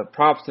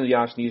props to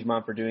Yosh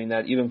Nijman for doing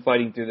that, even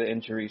fighting through the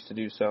injuries to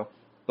do so.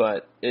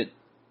 But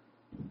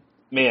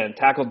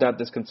tackle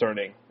depth is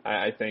concerning,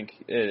 I think,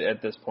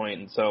 at this point.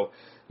 And so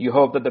you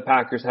hope that the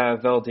Packers have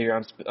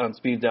Veltier on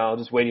speed dial,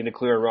 just waiting to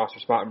clear a roster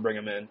spot and bring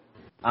him in.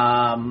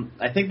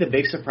 I think the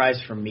big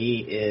surprise for me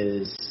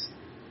is,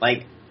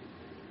 like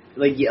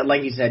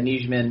you said,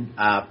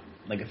 Nijman,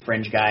 like a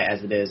fringe guy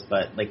as it is,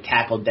 but like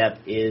tackle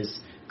depth is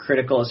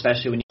critical,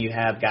 especially when you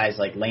have guys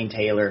like Lane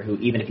Taylor, who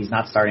even if he's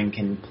not starting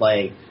can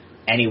play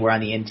anywhere on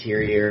the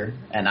interior,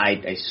 and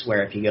I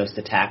swear if he goes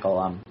to tackle,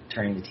 I'm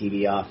turning the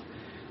TV off.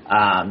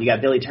 You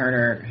got Billy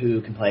Turner,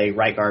 who can play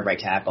right guard, right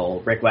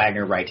tackle, Rick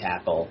Wagner, right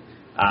tackle,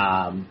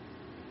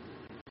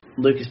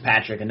 Lucas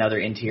Patrick, another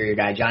interior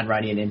guy, John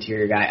Runyon,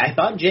 interior guy. I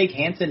thought Jake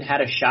Hansen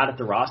had a shot at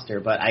the roster,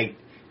 but I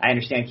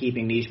understand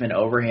keeping Nijman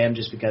over him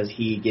just because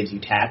he gives you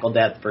tackle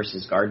depth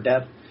versus guard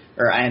depth.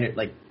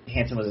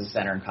 Hansen was a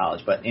center in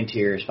college, but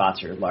interior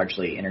spots are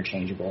largely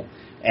interchangeable.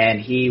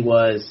 And he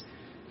was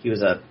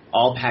a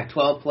all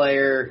Pac-12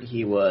 player.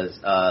 He was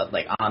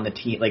on the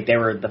team. Like, they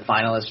were the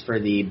finalists for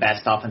the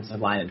best offensive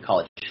line in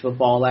college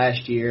football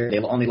last year. They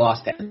only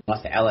lost to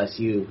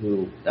LSU,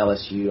 who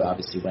LSU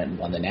obviously went and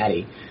won the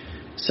Natty.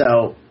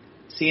 So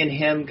seeing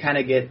him kind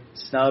of get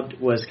snubbed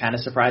was kind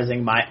of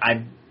surprising.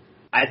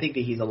 I think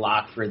that he's a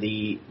lock for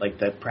the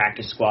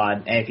practice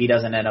squad, and if he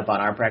doesn't end up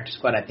on our practice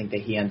squad, I think that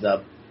he ends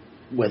up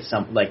with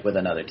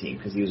another team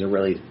because he was a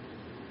really,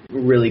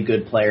 really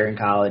good player in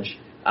college.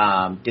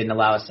 Didn't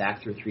allow a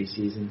sack through 3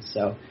 seasons.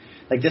 So,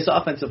 this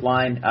offensive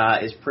line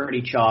is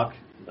pretty chalk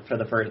for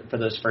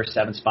those first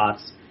 7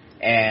 spots,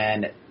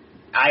 and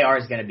IR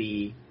is going to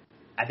be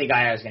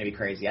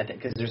crazy. I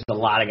think because there's a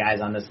lot of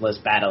guys on this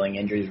list battling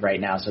injuries right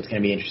now, so it's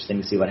going to be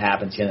interesting to see what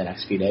happens here in the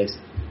next few days.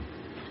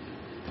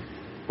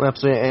 Well,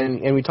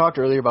 absolutely, and we talked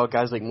earlier about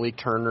guys like Malik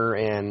Turner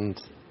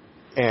and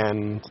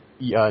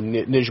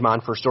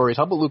Nijman for stories.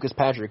 How about Lucas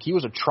Patrick? He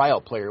was a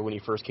tryout player when he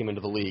first came into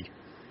the league.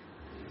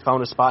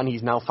 Found a spot, and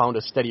he's now found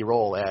a steady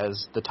role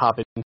as the top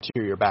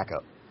interior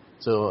backup.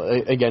 So,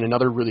 again,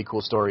 another really cool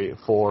story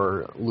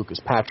for Lucas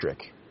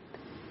Patrick.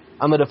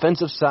 On the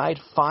defensive side,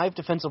 5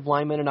 defensive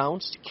linemen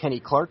announced: Kenny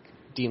Clark,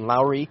 Dean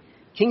Lowry,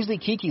 Kingsley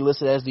Keke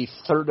listed as the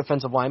 3rd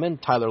defensive lineman,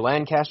 Tyler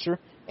Lancaster,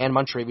 and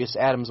Montravius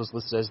Adams was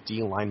listed as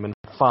D lineman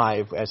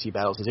 5 as he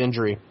battles his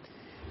injury.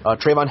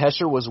 Trayvon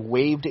Hester was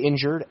waived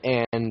injured,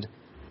 and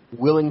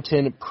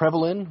Willington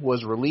Prevelin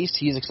was released.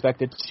 He's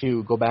expected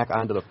to go back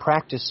onto the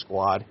practice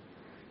squad.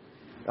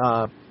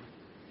 Are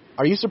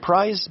you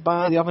surprised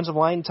by the offensive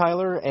line,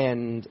 Tyler?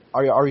 And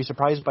are you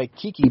surprised by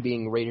Keke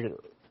being rated,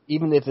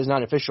 even if it's not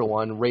an official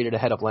one, rated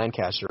ahead of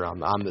Lancaster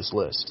on this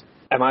list?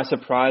 Am I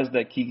surprised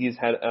that Keke's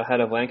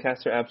ahead of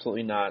Lancaster?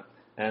 Absolutely not.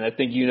 And I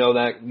think you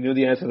knew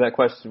the answer to that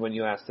question when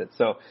you asked it.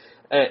 So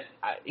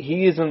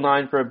he is in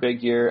line for a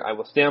big year. I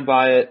will stand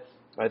by it.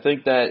 I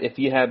think that if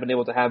he had been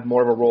able to have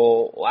more of a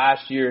role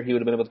last year, he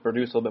would have been able to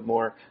produce a little bit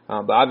more.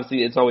 But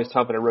obviously, it's always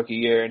tough in a rookie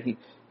year, and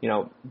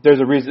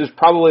there's a reason. There's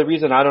probably a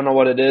reason. I don't know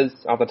what it is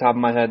off the top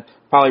of my head.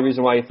 Probably a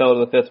reason why he fell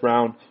to the 5th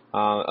round.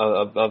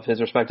 of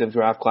his respective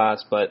draft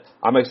class. But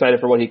I'm excited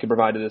for what he can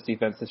provide to this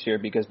defense this year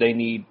because they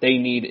need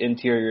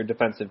interior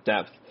defensive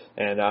depth,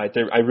 and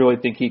I really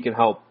think he can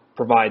help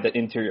provide the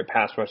interior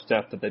pass rush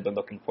depth that they've been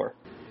looking for.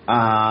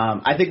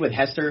 I think with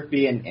Hester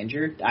being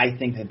injured, I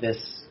think that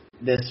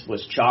this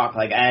was chalk.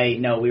 Like, I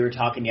know we were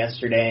talking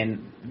yesterday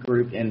in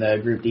the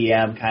group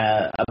DM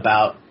kind of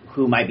about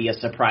who might be a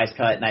surprise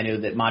cut, and I knew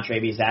that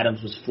Montravius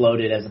Adams was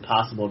floated as a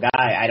possible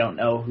guy. I don't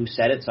know who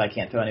said it, so I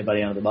can't throw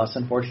anybody under the bus,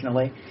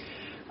 unfortunately.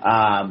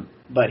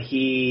 But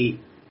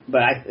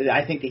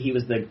I think that he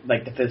was the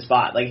fifth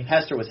spot. Like, if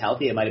Hester was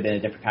healthy, it might have been a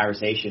different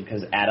conversation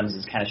because Adams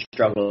has kind of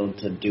struggled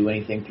to do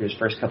anything through his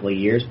first couple of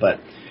years. But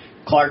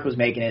Clark was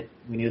making it.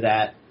 We knew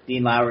that.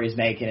 Dean Lowry's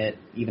making it,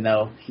 even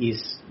though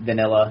he's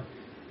vanilla.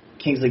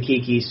 Kingsley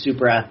Keke,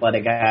 super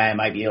athletic guy,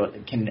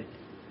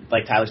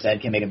 like Tyler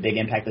said, can make a big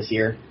impact this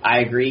year. I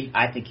agree.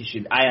 I think he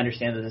should. I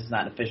understand that this is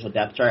not an official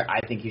depth chart.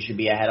 I think he should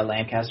be ahead of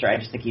Lancaster. I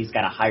just think he's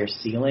got a higher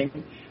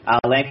ceiling.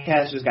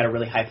 Lancaster's got a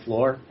really high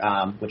floor,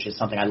 which is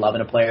something I love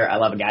in a player. I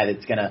love a guy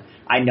that's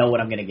I know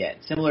what I'm gonna get.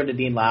 Similar to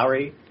Dean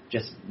Lowry,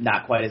 just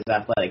not quite as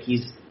athletic.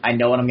 I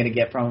know what I'm gonna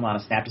get from him on a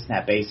snap to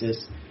snap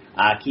basis.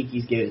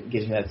 Keke's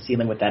gives me that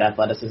ceiling with that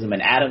athleticism,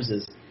 and Adams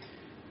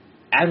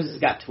has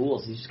got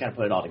tools. He's just got to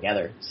put it all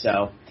together.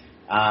 So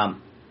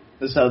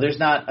there's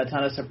not a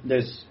ton of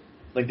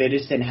they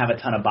just didn't have a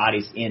ton of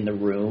bodies in the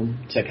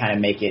room to kind of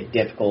make it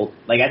difficult.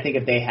 Like, I think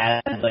if they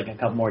had like a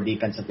couple more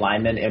defensive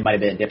linemen, it might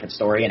have been a different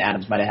story, and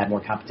Adams might have had more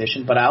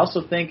competition. But I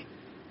also think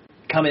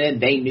coming in,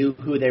 they knew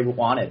who they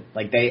wanted.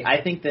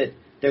 I think that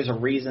there's a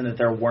reason that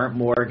there weren't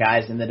more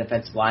guys in the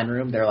defensive line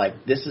room. They're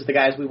like, this is the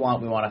guys we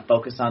want. We want to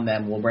focus on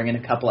them. We'll bring in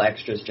a couple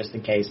extras just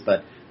in case,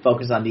 but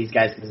focus on these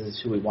guys because this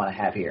is who we want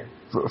to have here.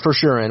 For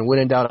sure, and when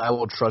in doubt, I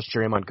will trust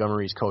Jerry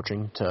Montgomery's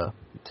coaching to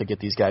get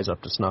these guys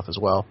up to snuff as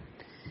well.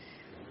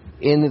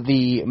 In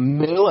the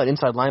middle at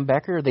inside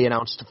linebacker, they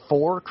announced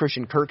 4: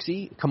 Christian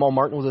Kirksey, Kamal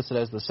Martin was listed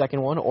as the second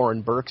one,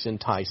 Oren Burks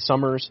and Ty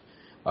Summers.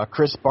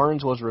 Chris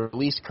Barnes was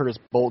released. Curtis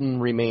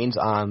Bolton remains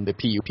on the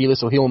PUP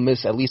list, so he'll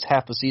miss at least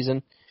half the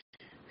season,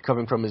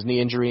 recovering from his knee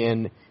injury,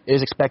 and it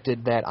is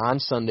expected that on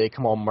Sunday,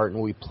 Kamal Martin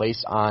will be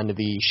placed on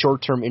the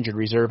short-term injured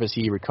reserve as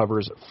he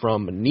recovers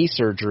from knee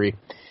surgery.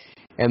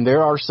 And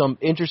there are some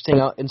interesting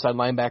inside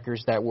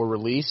linebackers that were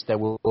released that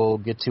we'll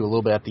get to a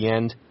little bit at the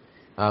end.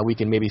 We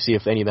can maybe see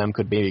if any of them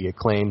could maybe get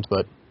claimed,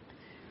 but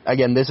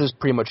again, this is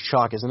pretty much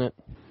chalk, isn't it?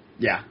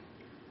 Yeah.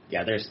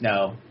 There's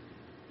no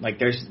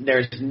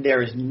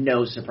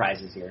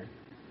surprises here.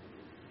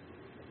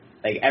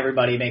 Like,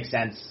 everybody makes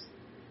sense.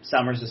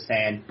 Summers was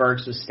staying.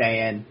 Burks was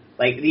staying.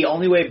 Like, the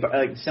only way,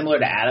 similar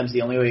to Adams,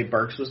 the only way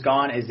Burks was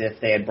gone is if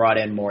they had brought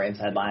in more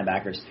inside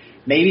linebackers.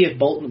 Maybe if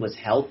Bolton was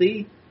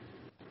healthy,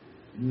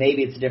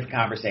 maybe it's a different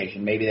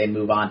conversation. Maybe they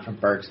move on from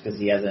Burks because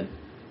he hasn't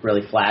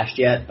really flashed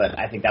yet, but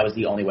I think that was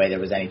the only way there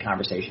was any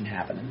conversation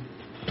happening.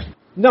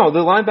 No, the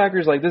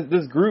linebackers, like,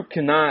 this group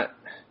cannot.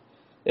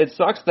 It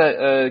sucks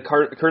that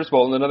Curtis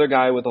Bolton, another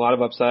guy with a lot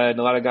of upside, and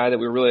a lot of guy that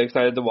we're really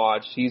excited to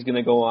watch, he's going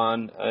to go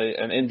on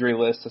an injury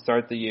list to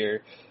start the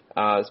year.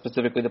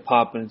 Specifically the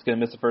pup, and he's going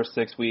to miss the first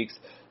 6 weeks.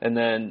 And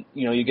then,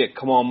 you get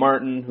Kamal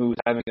Martin, who's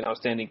having an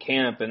outstanding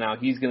camp, and now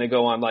he's going to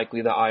go on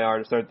likely the IR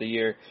to start the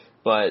year.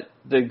 But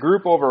the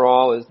group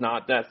overall is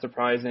not that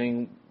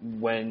surprising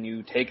when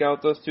you take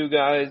out those two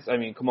guys. I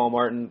mean, Kamal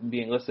Martin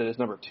being listed as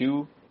number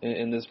 2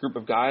 in this group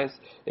of guys.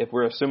 If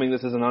we're assuming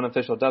this is an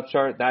unofficial depth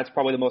chart, that's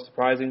probably the most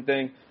surprising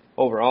thing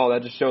overall.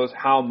 That just shows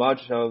how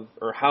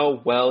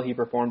how well he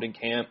performed in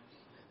camp.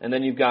 And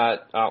then you've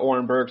got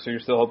Oren Burks, who you're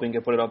still hoping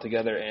can put it all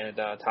together, and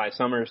Ty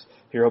Summers,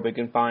 who you're hoping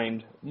can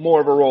find more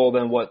of a role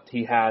than what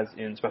he has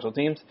in special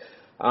teams.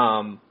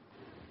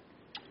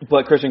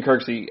 But Christian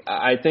Kirksey,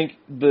 I think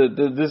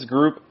this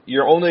group,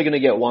 you're only going to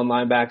get one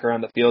linebacker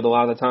on the field a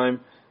lot of the time,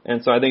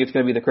 and so I think it's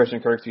going to be the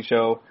Christian Kirksey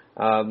show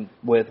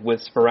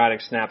with sporadic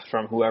snaps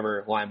from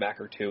whoever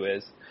linebacker 2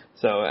 is.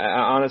 So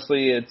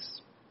honestly,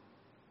 it's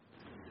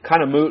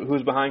kind of moot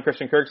who's behind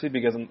Christian Kirksey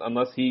because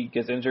unless he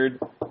gets injured,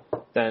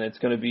 then it's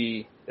going to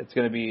be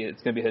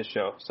his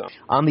show. So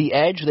on the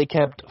edge, they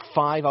kept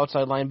 5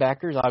 outside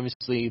linebackers.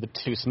 Obviously, the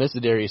 2 Smiths,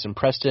 Darius and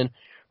Preston.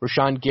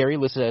 Rashawn Gary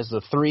listed as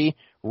the 3.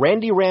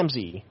 Randy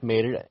Ramsey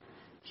made it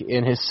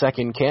in his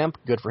second camp.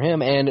 Good for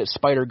him. And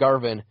Spider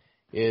Garvin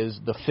is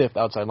the 5th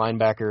outside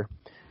linebacker.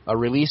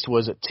 Released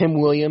was Tim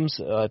Williams,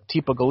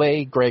 Tipa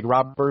Galay, Greg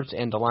Roberts,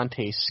 and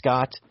Delonte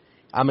Scott.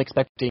 I'm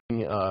expecting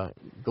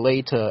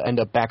Galay to end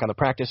up back on the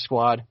practice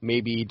squad.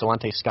 Maybe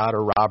Delonte Scott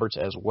or Roberts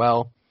as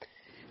well.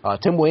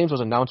 Tim Williams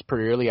was announced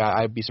pretty early.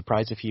 I'd be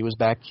surprised if he was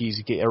back.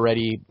 He's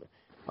already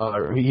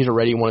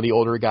one of the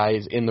older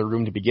guys in the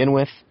room to begin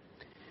with.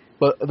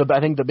 But I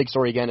think the big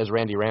story again is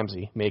Randy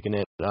Ramsey making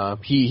it.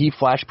 He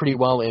flashed pretty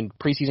well in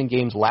preseason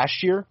games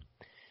last year,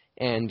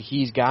 and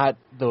he's got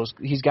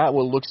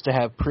what looks to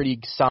have pretty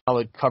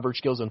solid coverage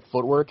skills and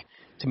footwork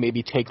to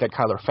maybe take that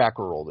Kyler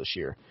Fackrell role this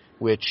year,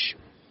 which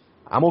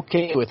I'm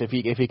okay with if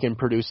he can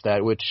produce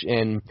that.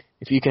 And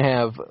if you can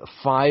have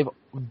 5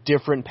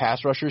 different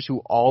pass rushers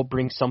who all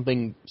bring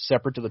something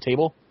separate to the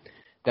table,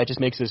 that just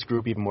makes this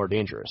group even more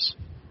dangerous.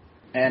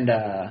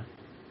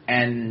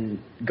 And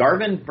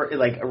Garvin,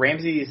 like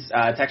Ramsey's,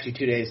 it's actually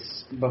 2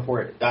 days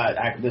before.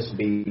 This will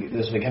be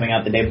coming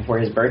out the day before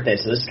his birthday,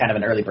 so this is kind of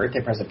an early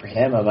birthday present for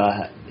him of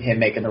him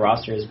making the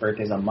roster. His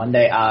birthday's on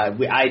Monday.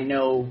 I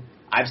know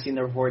I've seen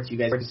the reports. You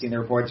guys have seen the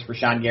reports.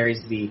 Rashawn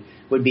Gary's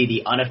would be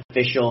the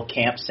unofficial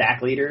camp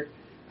sack leader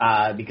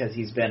because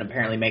he's been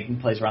apparently making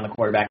plays around the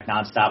quarterback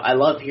nonstop. I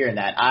love hearing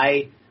that.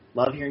 I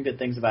love hearing good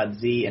things about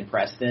Z and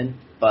Preston,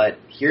 but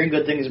hearing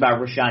good things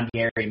about Rashawn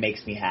Gary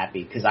makes me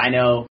happy because I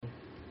know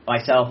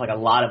myself, like a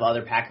lot of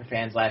other Packer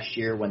fans last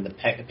year when the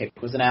pick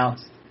was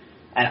announced,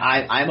 and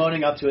I'm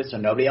owning up to it so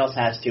nobody else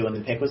has to. When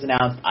the pick was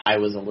announced, I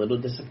was a little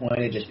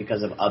disappointed just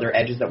because of other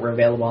edges that were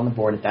available on the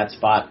board at that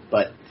spot,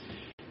 but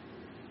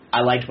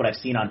I liked what I've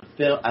seen on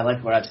film. I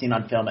liked what I've seen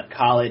on film at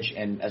college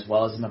and as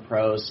well as in the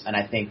pros, and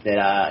I think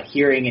that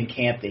hearing in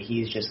camp that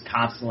he's just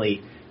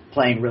constantly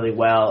playing really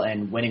well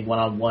and winning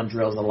one-on-one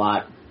drills a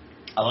lot,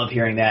 I love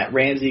hearing that.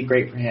 Ramsey,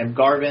 great for him.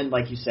 Garvin,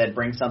 like you said,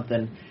 brings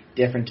something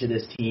different to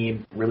this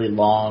team. Really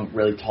long,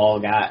 really tall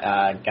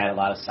guy. Got a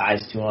lot of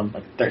size to him.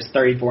 Like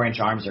 34-inch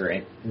arms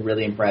are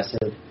really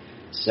impressive.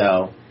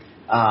 So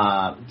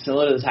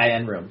similar to the tight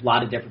end room, a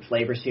lot of different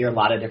flavors here. A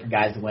lot of different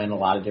guys to win in a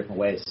lot of different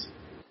ways.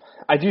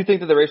 I do think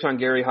that the Rashawn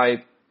Gary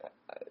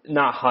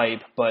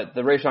but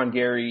the Rashawn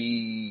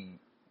Gary,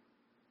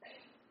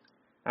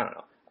 I don't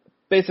know.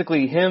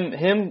 Basically,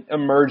 him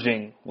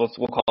emerging, we'll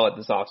call it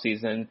this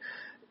offseason,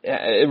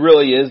 it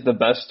really is the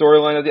best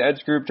storyline of the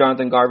edge group.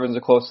 Jonathan Garvin's a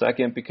close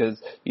second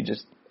because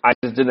I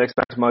just didn't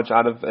expect much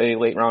out of a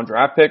late round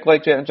draft pick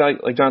like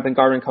Jonathan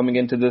Garvin coming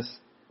into this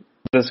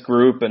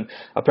group, and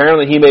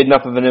apparently he made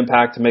enough of an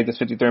impact to make this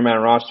 53-man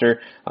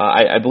roster.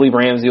 I believe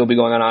Ramsey will be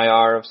going on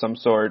IR of some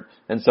sort,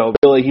 and so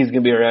really he's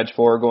going to be our edge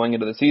forward going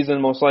into the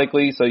season most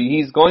likely. So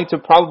he's going to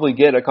probably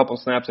get a couple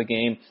snaps a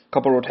game, a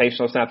couple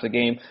rotational snaps a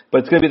game, but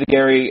it's going to be the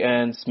Gary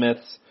and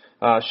Smith's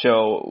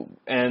show.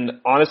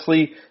 And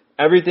honestly,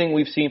 everything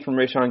we've seen from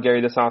Rashawn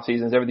Gary this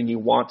offseason is everything you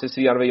want to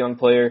see out of a young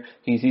player.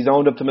 He's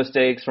owned up to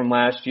mistakes from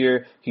last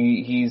year.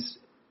 He's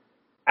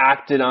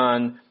acted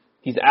on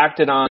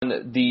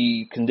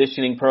the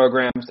conditioning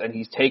programs, and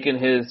he's taken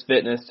his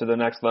fitness to the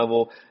next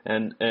level,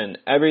 and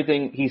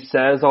everything he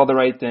says all the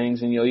right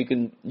things, and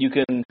you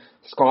can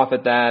scoff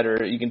at that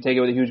or you can take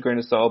it with a huge grain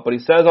of salt, but he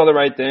says all the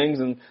right things,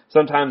 and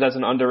sometimes that's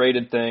an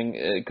underrated thing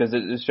because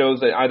it shows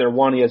that either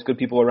one, he has good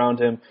people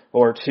around him,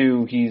 or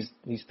two, he's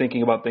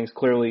thinking about things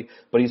clearly.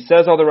 But he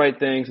says all the right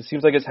things. It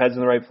seems like his head's in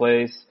the right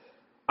place.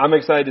 I'm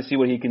excited to see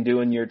what he can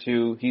do in year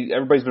two.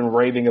 Everybody's been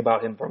raving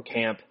about him from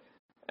camp,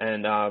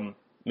 and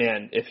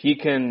man, if he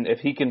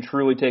can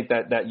truly take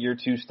that year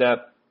two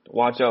step,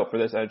 watch out for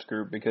this edge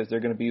group because they're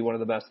going to be one of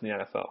the best in the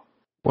NFL.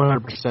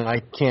 100%.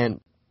 I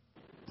can't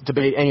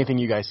debate anything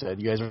you guys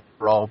said. You guys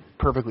are all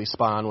perfectly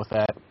spot on with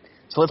that.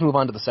 So let's move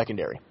on to the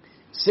secondary.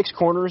 6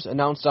 corners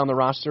announced on the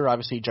roster.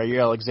 Obviously,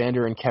 Jair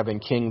Alexander and Kevin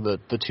King,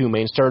 the two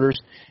main starters.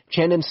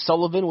 Chandon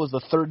Sullivan was the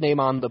third name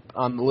on the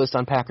list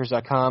on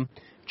Packers.com.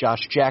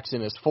 Josh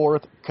Jackson is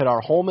fourth.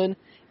 Kadar Holman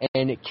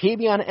and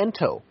Kabion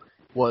Ento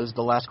was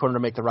the last corner to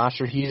make the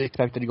roster. He's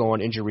expected to go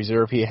on injured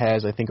reserve. He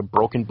has, I think, a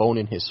broken bone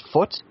in his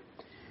foot.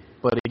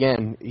 But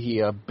again,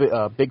 he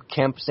big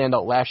camp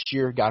standout last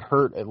year, got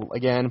hurt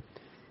again.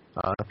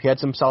 He had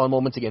some solid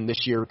moments again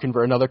this year.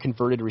 Another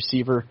converted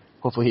receiver.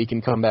 Hopefully he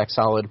can come back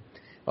solid.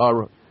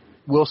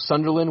 Will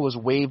Sunderland was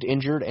waived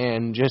injured,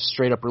 and just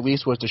straight up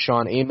released was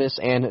Deshaun Amos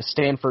and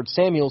Stanford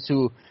Samuels,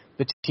 who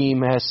the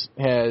team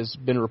has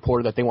been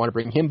reported that they want to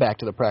bring him back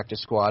to the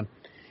practice squad.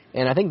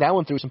 And I think that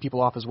one threw some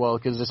people off as well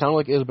because it sounded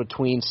like it was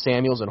between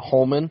Samuels and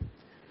Holman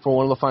for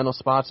one of the final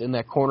spots in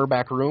that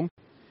cornerback room.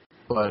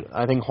 But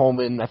I think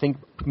Holman,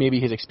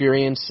 maybe his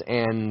experience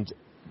and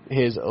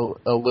his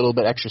a little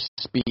bit extra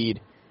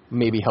speed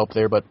maybe helped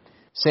there. But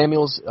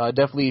Samuels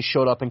definitely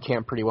showed up in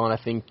camp pretty well, and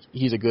I think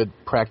he's a good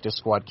practice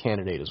squad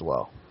candidate as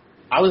well.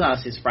 I was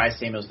honestly surprised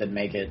Samuels didn't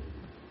make it,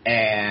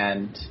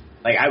 and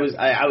I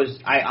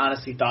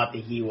honestly thought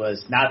that he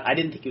was not. I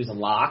didn't think he was a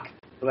lock,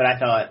 but I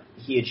thought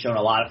he had shown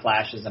a lot of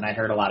flashes, and I'd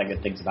heard a lot of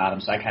good things about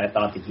him, so I kind of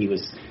thought that he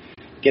was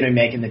going to be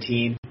making the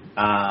team.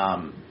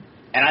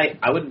 And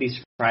I wouldn't be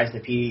surprised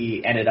if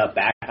he ended up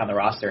back on the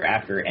roster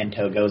after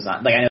Ento goes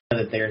on. Like, I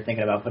know that they're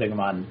thinking about putting him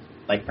on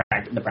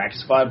the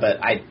practice squad,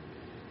 but I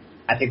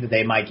think that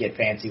they might get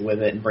fancy with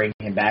it and bring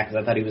him back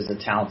because I thought he was a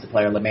talented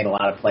player that made a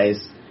lot of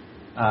plays.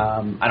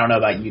 I don't know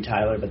about you,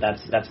 Tyler, but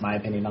that's my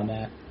opinion on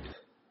that.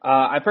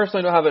 I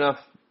personally don't have enough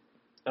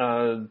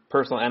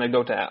personal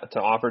anecdote to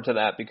offer to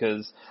that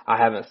because I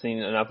haven't seen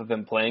enough of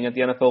him playing at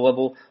the NFL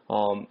level.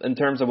 In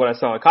terms of what I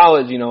saw in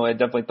college, I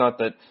definitely thought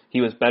that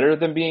he was better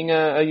than being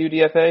a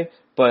UDFA.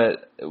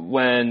 But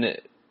when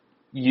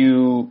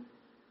you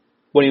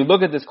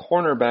look at this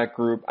cornerback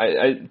group,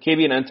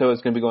 Kabion Ento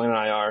is going to be going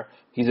on IR.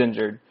 He's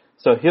injured.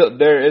 So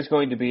there is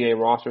going to be a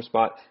roster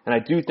spot, and I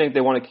do think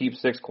they want to keep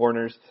 6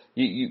 corners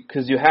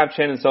because you have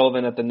Chandon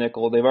Sullivan at the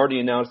nickel. They've already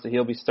announced that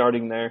he'll be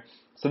starting there.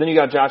 So then you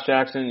got Josh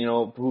Jackson,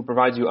 who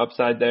provides you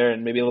upside there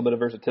and maybe a little bit of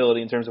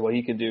versatility in terms of what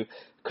he can do.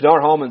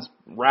 Kadar Holman's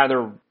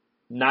rather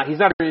not. He's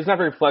not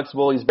very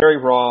flexible. He's very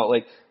raw.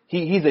 Like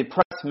he's a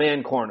press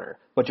man corner,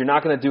 but you're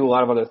not going to do a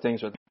lot of other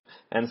things with him.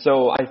 And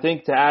so I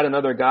think to add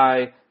another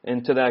guy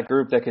into that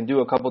group that can do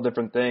a couple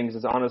different things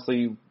is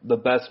honestly the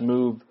best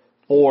move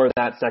for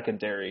that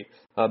secondary,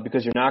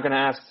 because you're not going to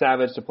ask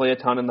Savage to play a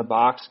ton in the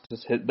box.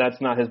 That's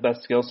not his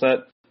best skill set.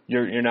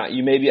 You're not.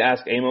 You maybe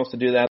ask Amos to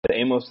do that, but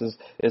Amos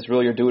is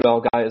really your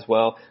do-it-all guy as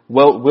well.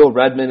 Will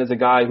Redmond is a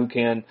guy who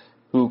can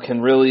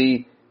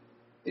really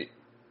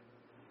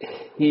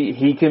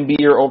he can be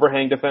your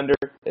overhang defender,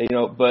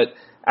 but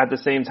at the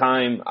same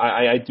time,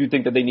 I do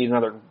think that they need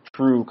another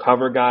true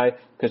cover guy,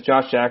 because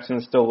Josh Jackson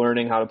is still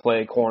learning how to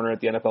play corner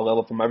at the NFL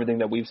level from everything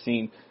that we've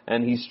seen,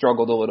 and he's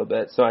struggled a little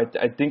bit. So I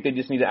think they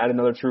just need to add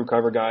another true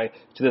cover guy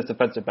to this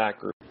defensive back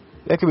group.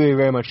 That could be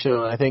very much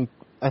so. I think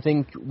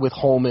with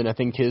Holman, I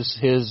think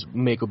his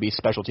make will be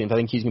special teams. I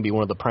think he's going to be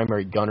one of the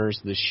primary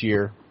gunners this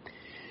year.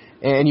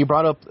 And you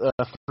brought up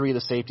 3 of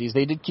the safeties.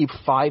 They did keep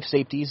 5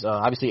 safeties.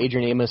 Obviously,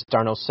 Adrian Amos,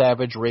 Darnell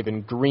Savage,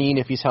 Raven Green,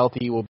 if he's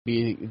healthy, will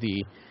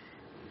be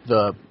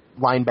the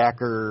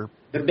linebacker,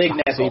 the big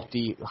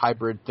safety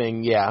hybrid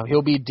thing. Yeah,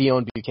 he'll be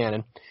Dion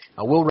Buchanan.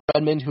 Will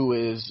Redmond, who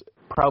is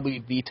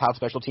probably the top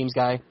special teams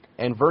guy,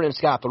 and Vernon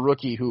Scott, the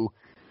rookie, who,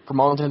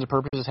 from all intents and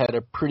purposes, had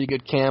a pretty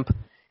good camp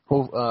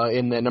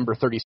in the number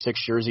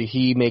 36 jersey.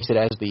 He makes it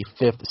as the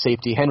 5th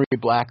safety. Henry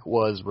Black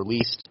was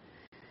released.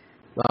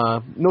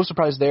 No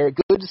surprise there.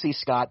 Good to see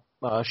Scott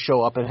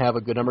show up and have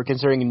a good number,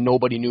 considering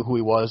nobody knew who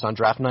he was on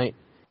draft night.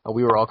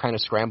 We were all kind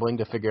of scrambling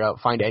to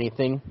find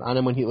anything on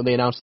him when they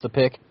announced the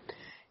pick.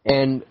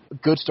 And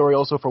good story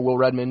also for Will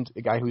Redmond,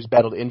 a guy who's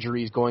battled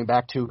injuries going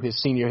back to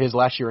his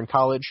last year in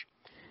college.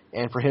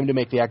 And for him to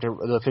make the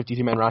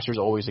 52-man roster is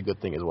always a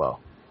good thing as well.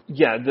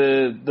 Yeah,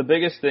 the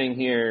biggest thing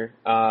here,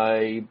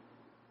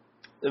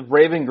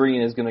 Raven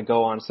Green is going to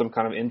go on some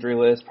kind of injury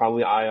list,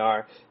 probably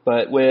IR.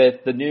 But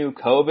with the new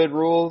COVID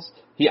rules,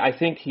 I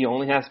think he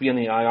only has to be on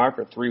the IR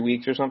for 3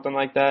 weeks or something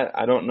like that.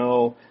 I don't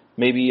know.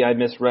 Maybe I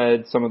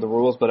misread some of the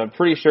rules, but I'm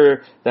pretty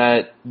sure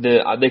that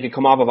they could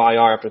come off of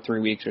IR after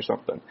 3 weeks or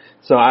something.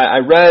 So I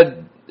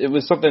read it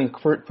was something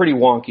pretty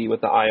wonky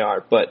with the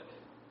IR, but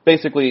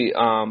basically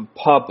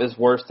PUP is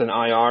worse than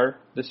IR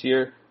this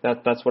year.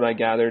 That's what I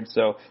gathered.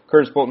 So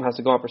Curtis Bolton has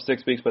to go on for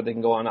 6 weeks, but they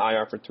can go on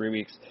IR for 3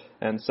 weeks,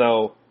 and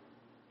so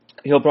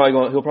he'll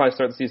probably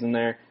start the season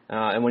there.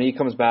 And when he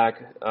comes back,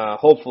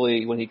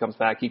 hopefully when he comes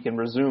back, he can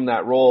resume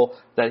that role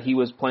that he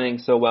was playing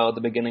so well at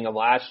the beginning of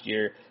last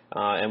year.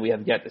 And we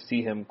have yet to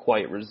see him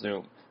quite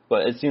resume.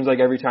 But it seems like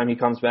every time he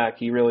comes back,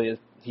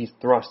 he's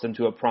thrust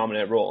into a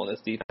prominent role in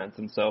this defense.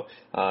 And so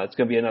it's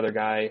going to be another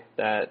guy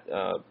that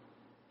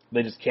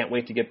they just can't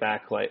wait to get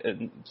back.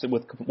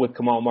 With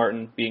Kamal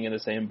Martin being in the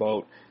same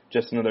boat,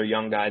 just another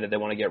young guy that they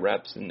want to get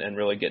reps and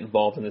really get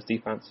involved in this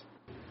defense.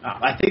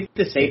 I think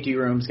the safety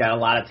room's got a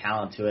lot of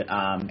talent to it.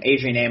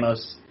 Adrian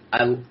Amos,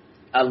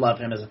 I love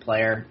him as a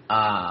player.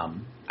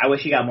 I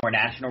wish he got more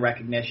national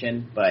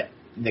recognition, but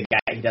the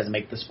guy, he doesn't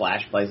make the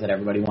splash plays that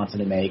everybody wants him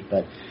to make.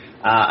 But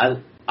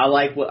I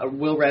like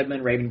Will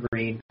Redmond, Raven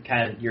Green. They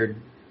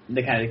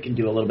kind of can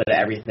do a little bit of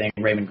everything.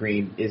 Raven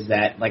Green is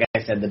that, like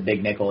I said, the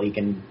big nickel. He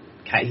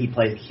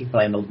plays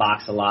in the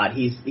box a lot.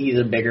 He's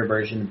a bigger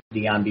version of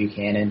Dion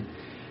Buchanan.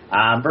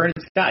 Vernon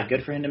Scott,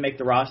 good for him to make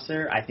the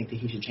roster. I think that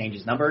he should change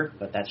his number,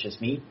 but that's just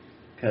me,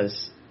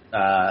 because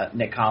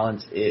Nick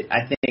Collins,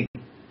 I think,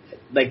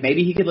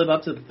 maybe he could live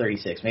up to the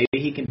 36. Maybe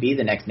he can be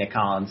the next Nick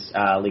Collins,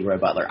 Leroy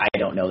Butler. I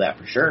don't know that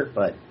for sure,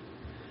 but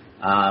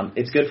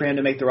it's good for him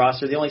to make the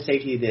roster. The only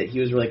safety that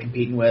he was really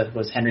competing with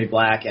was Henry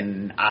Black,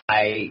 and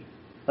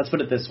let's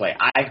put it this way,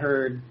 I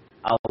heard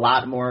a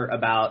lot more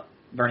about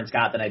Vernon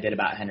Scott than I did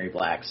about Henry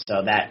Black,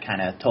 so that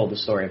kind of told the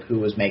story of who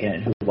was making it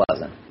and who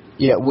wasn't.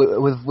 Yeah,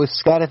 with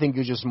Scott, I think it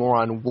was just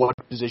more on what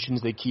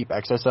positions they keep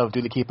excess of.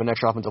 Do they keep an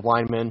extra offensive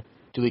lineman?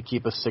 Do they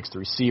keep a 6th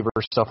receiver?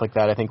 Stuff like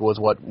that, I think, was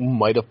what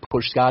might have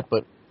pushed Scott.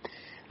 But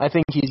I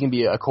think he's going to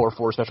be a core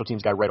 4 special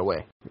teams guy right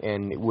away.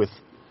 And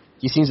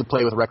he seems to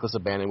play with reckless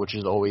abandon, which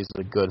is always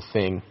a good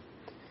thing.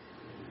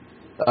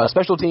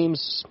 Special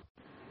teams,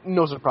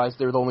 no surprise,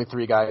 they're the only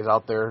 3 guys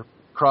out there.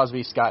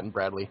 Crosby, Scott, and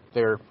Bradley.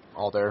 They're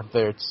all there.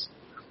 It's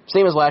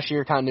same as last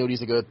year. Continuity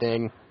is a good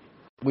thing.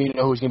 We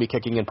know who's going to be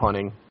kicking and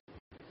punting.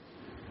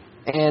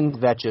 And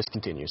that just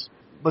continues.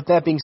 But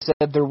that being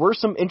said, there were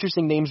some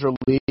interesting names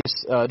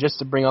released, just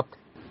to bring up.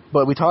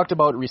 But we talked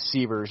about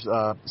receivers.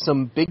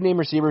 Some big-name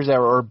receivers that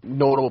were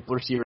notable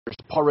receivers.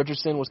 Paul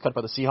Richardson was cut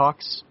by the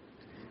Seahawks.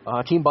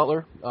 Hakeem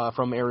Butler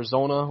from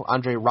Arizona.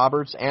 Andre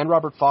Roberts and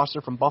Robert Foster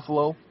from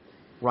Buffalo.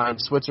 Ryan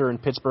Switzer in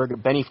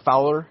Pittsburgh. Benny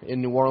Fowler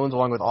in New Orleans,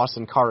 along with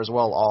Austin Carr as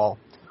well, all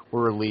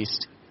were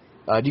released.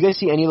 Do you guys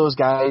see any of those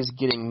guys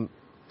getting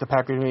the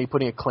Packers maybe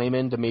putting a claim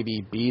in to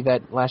maybe be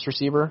that last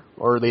receiver?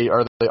 Or do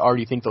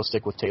you think they'll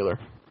stick with Taylor?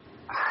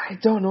 I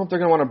don't know if they're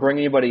going to want to bring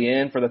anybody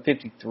in for the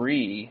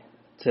 53,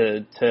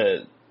 to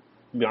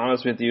be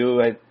honest with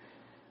you.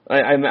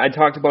 I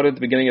talked about it at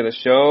the beginning of the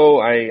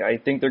show. I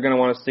think they're going to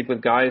want to stick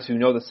with guys who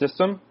know the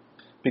system,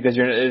 because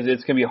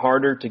it's going to be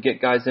harder to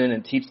get guys in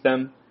and teach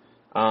them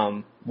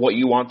what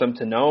you want them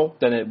to know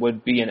than it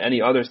would be in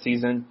any other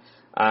season.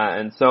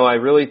 And so I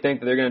really think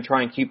that they're going to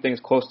try and keep things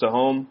close to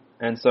home.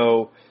 And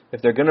so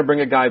if they're going to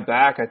bring a guy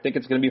back, I think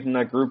it's going to be from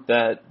that group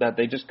that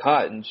they just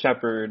cut, and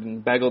Shepard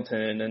and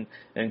Beggleton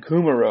and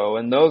Kumaro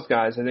and those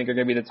guys I think are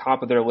going to be the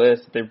top of their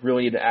list. They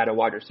really need to add a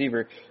wide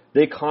receiver.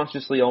 They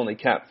consciously only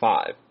kept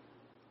 5.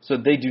 So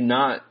they do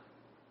not,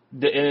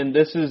 and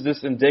this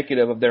is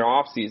indicative of their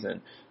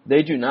offseason,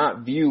 they do not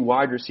view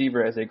wide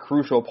receiver as a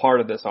crucial part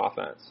of this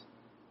offense.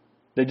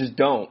 They just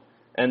don't.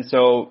 And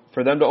so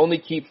for them to only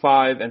keep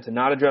 5 and to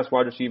not address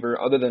wide receiver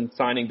other than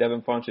signing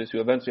Devin Funchess,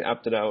 who eventually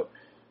opted out,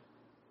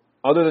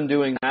 other than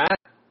doing that,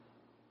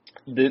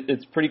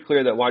 it's pretty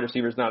clear that wide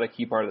receiver is not a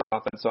key part of the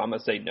offense, so I'm going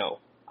to say no.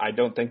 I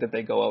don't think that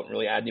they go out and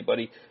really add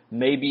anybody.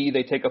 Maybe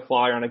they take a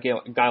flyer on a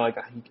guy like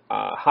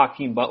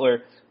Hakeem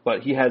Butler,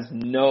 but he has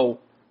no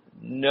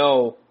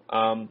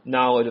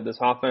knowledge of this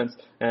offense.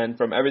 And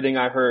from everything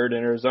I heard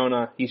in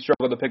Arizona, he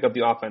struggled to pick up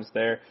the offense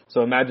there.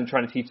 So imagine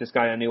trying to teach this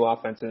guy a new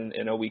offense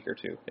in a week or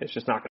two. It's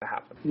just not going to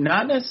happen.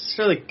 Not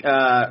necessarily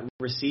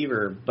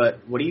receiver, but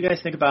what do you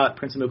guys think about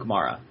Prince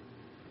Amukamara?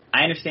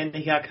 I understand that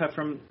he got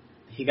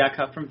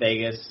cut from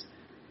Vegas.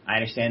 I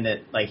understand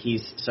that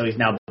he's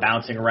now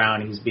bouncing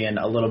around. He's being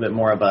a little bit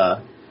more of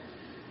a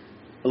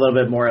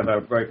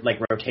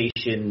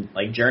rotation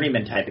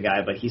journeyman type of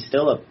guy, but he's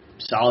still a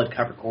solid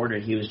cover corner.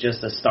 He was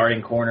just a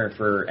starting corner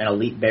for an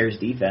elite Bears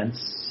defense.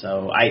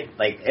 So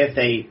if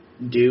they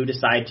do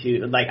decide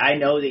to I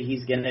know that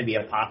he's going to be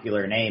a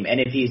popular name, and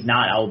if he's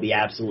not, I will be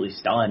absolutely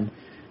stunned.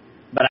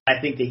 But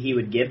I think that he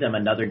would give them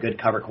another good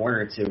cover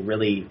corner to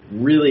really,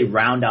 really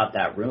round out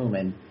that room.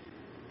 And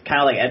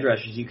kind of like edge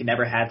rushers, you can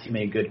never have too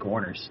many good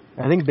corners.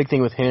 I think the big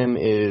thing with him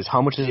is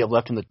how much does he have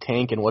left in the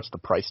tank and what's the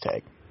price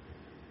tag?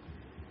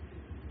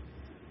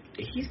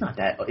 He's not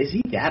that. Is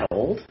he that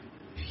old?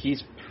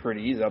 He's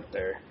up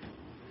there.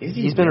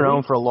 He's been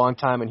around for a long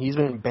time, and he's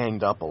been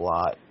banged up a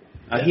lot.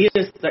 He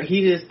is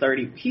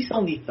 30. He's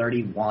only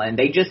 31.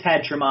 They just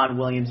had Tramon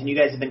Williams, and you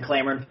guys have been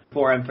clamoring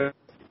for him for.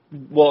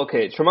 Well,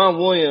 okay, Tramon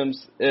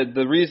Williams,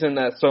 the reason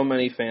that so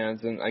many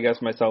fans, and I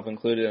guess myself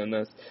included in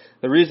this,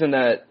 the reason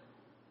that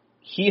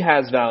he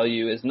has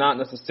value is not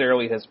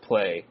necessarily his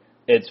play.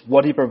 It's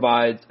what he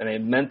provides at a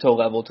mental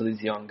level to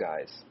these young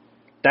guys.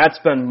 That's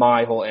been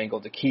my whole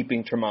angle to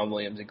keeping Tramon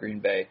Williams in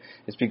Green Bay,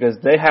 is because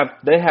they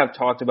have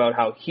talked about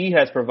how he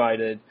has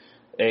provided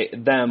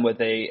them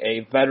with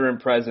a veteran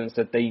presence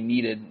that they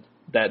needed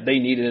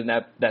in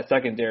that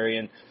secondary.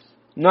 And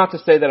not to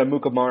say that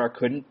Amukamara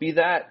couldn't be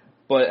that,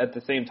 but at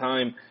the same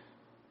time,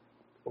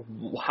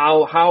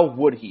 how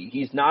would he?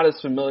 He's not as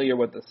familiar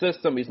with the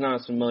system. He's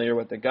not as familiar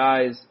with the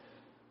guys.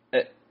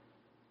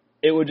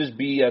 It would just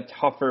be a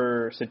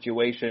tougher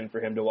situation for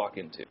him to walk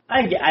into.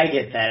 I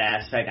get that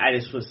aspect.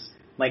 I'm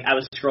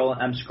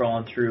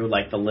scrolling through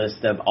the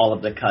list of all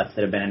of the cuts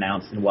that have been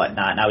announced and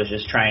whatnot, and I was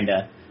just trying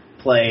to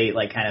play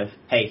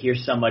hey,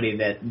 here's somebody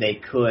that they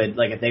could,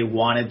 if they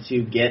wanted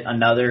to get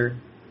another.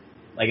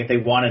 If they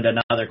wanted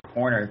another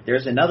corner,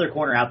 there's another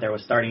corner out there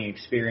with starting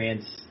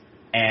experience.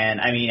 And,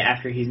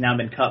 after he's now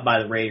been cut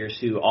by the Raiders,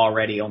 who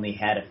already only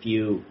had a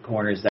few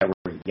corners that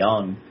were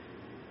young,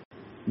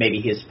 maybe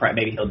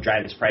he'll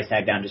drive his price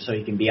tag down just so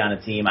he can be on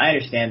a team. I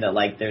understand that,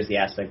 there's the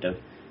aspect of,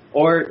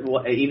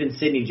 or even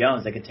Sidney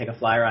Jones, they could take a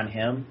flyer on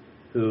him,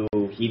 who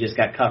he just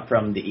got cut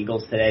from the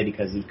Eagles today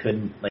because he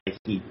couldn't,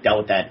 he dealt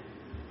with that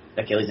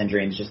Achilles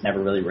injury and just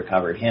never really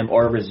recovered. Him,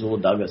 or Rasul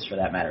Douglas for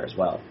that matter as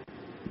well.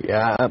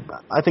 Yeah,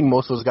 I think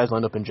most of those guys will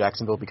end up in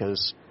Jacksonville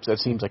because that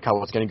seems like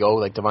how it's going to go.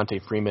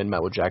 Devontae Freeman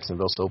met with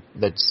Jacksonville, so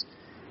that's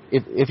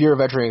if you're a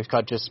veteran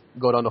cut, just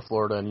go down to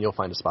Florida and you'll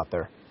find a spot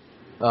there.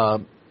 I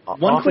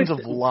was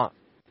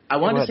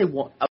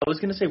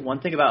going to say one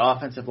thing about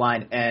offensive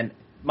line, and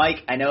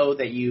Mike, I know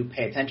that you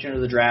pay attention to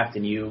the draft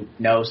and you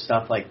know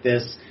stuff like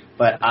this,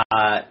 but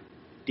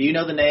do you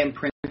know the name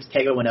Prince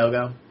Tega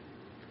Wanogho?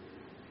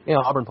 Yeah,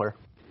 Auburn player.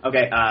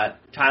 Okay,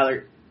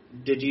 Tyler.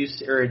 Did you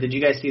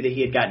guys see that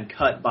he had gotten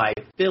cut by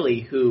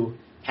Philly, who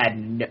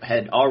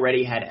had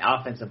already had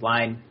offensive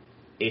line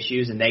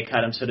issues, and they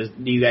cut him? So do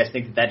you guys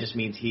think that just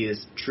means he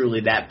is truly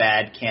that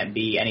bad, can't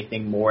be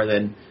anything more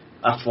than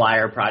a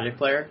flyer project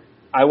player?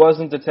 I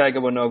wasn't a Tega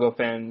Wanogho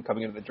fan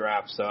coming into the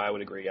draft, so I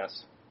would agree,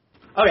 yes.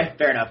 Okay,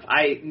 fair enough.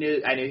 I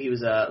knew he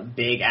was a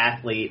big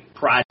athlete,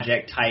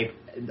 project type,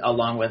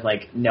 along with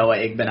Noah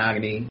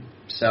Igbenogany,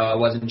 so I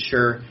wasn't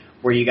sure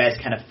where you guys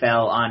kind of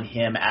fell on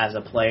him as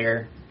a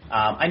player.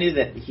 I knew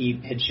that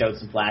he had showed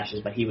some flashes,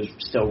 but he was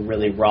still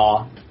really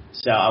raw,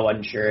 so I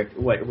wasn't sure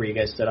where you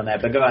guys stood on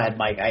that. But go ahead,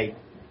 Mike. I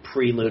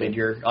preluded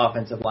your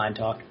offensive line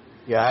talk.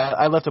 Yeah,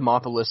 I left him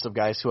off the list of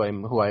guys who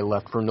I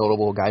left for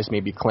notable guys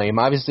maybe claim.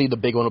 Obviously, the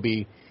big one will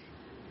be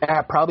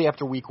probably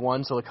after week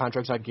 1, so the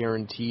contract's not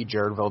guaranteed.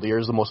 Jared Valdir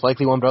is the most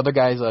likely one, but other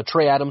guys,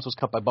 Trey Adams was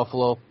cut by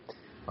Buffalo,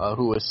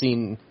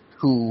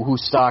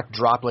 whose stock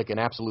dropped like an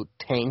absolute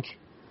tank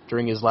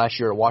during his last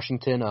year at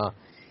Washington.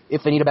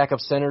 If they need a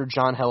backup center,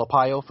 John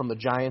Halapayo from the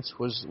Giants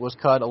was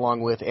cut,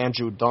 along with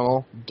Andrew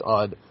Donald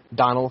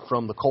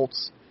from the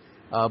Colts.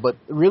 But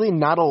really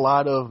not a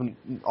lot of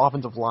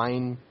offensive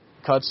line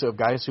cuts of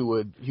guys who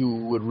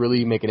would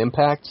really make an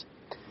impact.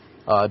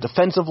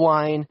 Defensive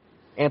line,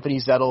 Anthony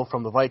Zettel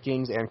from the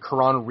Vikings and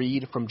Karan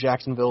Reed from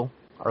Jacksonville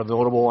are the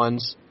notable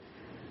ones.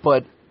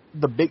 But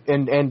the big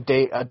and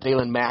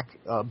Dalen Mack,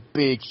 a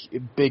big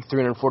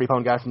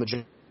 340-pound guy from the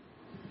Giants.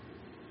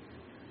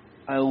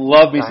 I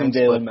love me some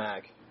Dalen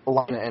Mack. A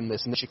lot to end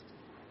this.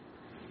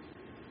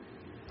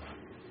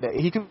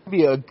 He could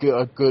be a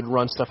good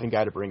run-stuffing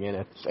guy to bring in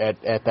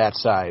at that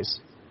size.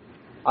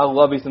 I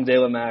love me some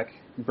Dalen Mack.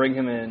 Bring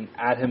him in.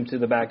 Add him to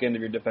the back end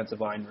of your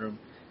defensive line room.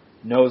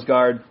 Nose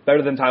guard,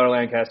 better than Tyler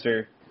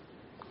Lancaster.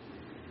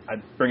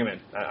 I'd bring him in.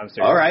 I'm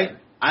serious. All right.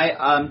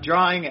 I'm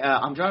drawing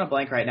a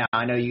blank right now.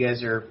 I know you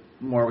guys are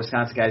more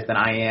Wisconsin guys than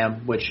I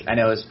am, which I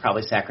know is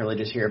probably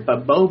sacrilegious here.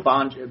 But Bo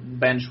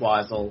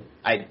Benschwazel,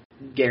 I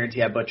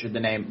guarantee I butchered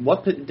the name.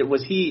 What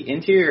was he,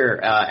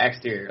 interior or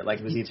exterior? Like,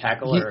 was he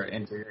tackle or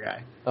interior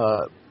guy?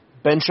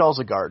 Benschwal's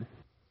a guard.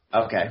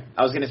 Okay.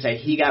 I was going to say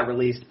he got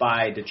released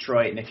by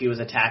Detroit, and if he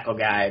was a tackle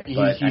guy,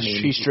 but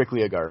he's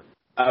strictly a guard.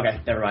 Okay,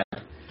 never mind.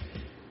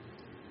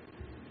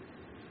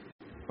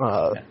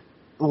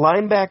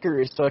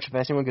 Linebacker is such a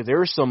fascinating one because there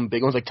are some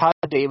big ones. Like Todd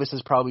Davis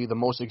is probably the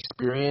most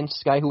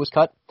experienced guy who was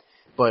cut,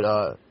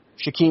 but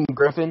Shaquem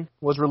Griffin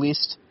was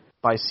released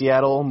by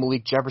Seattle,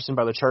 Malik Jefferson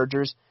by the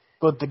Chargers.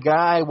 But the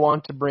guy I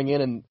want to bring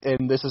in,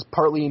 and this is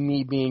partly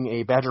me being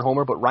a Badger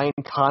homer, but Ryan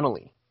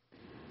Connolly.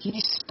 He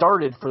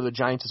started for the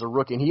Giants as a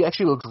rookie, and he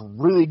actually looked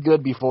really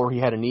good before he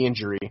had a knee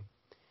injury.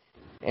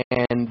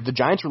 And the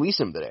Giants released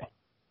him today.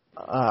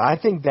 I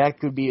think that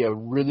could be a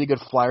really good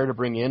flyer to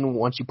bring in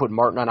once you put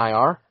Martin on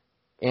IR.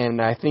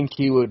 And I think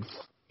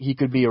he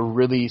could be a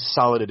really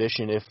solid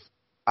addition. If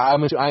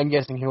I'm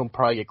guessing he'll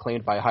probably get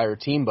claimed by a higher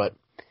team, but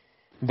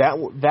that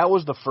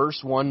was the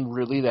first one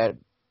really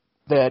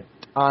that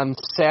on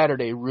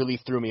Saturday really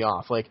threw me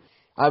off. Like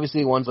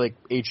obviously ones like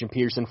Adrian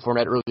Peterson,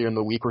 Fournette earlier in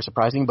the week were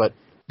surprising, but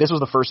this was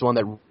the first one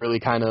that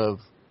really kind of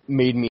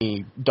made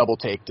me double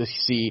take to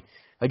see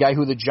a guy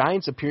who the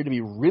Giants appeared to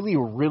be really,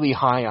 really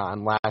high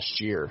on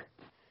last year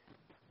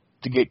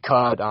to get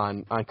cut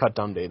on cut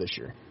down day this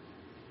year.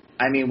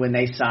 I mean, when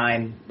they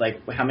signed,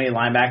 like, how many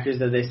linebackers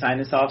did they sign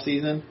this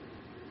offseason?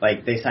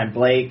 Like, they signed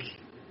Blake,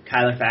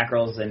 Kyler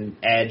Fackrell's an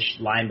edge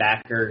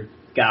linebacker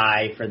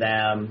guy for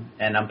them,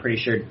 and I'm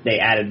pretty sure they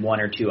added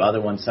one or two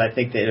other ones. So I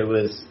think that it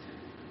was,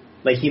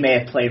 like, he may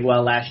have played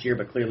well last year,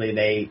 but clearly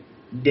they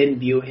didn't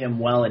view him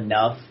well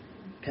enough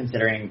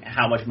considering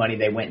how much money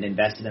they went and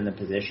invested in the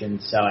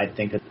position. So I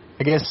think that...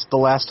 I guess the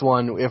last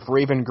one, if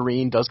Raven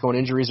Green does go on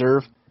injury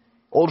reserve,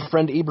 old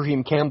friend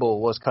Ibrahim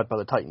Campbell was cut by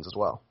the Titans as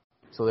well.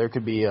 So there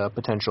could be a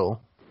potential,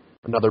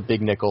 another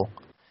big nickel.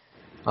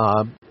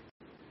 I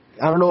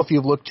don't know if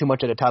you've looked too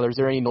much at it, Tyler. Is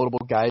there any notable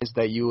guys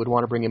that you would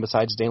want to bring in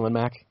besides Dalen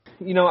Mack?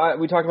 You know,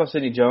 we talked about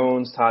Sidney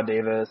Jones, Todd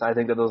Davis. I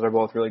think that those are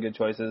both really good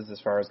choices as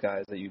far as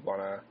guys that you'd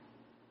want to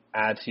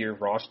add to your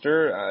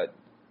roster.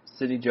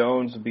 Sidney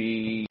Jones would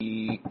be,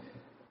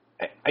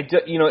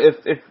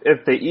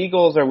 if the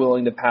Eagles are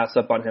willing to pass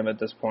up on him at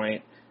this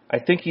point, I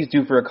think he's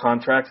due for a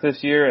contract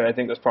this year, and I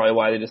think that's probably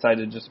why they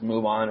decided to just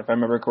move on. If I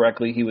remember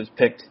correctly, he was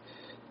picked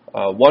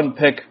one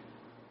pick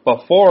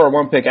before or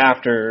one pick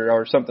after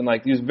or something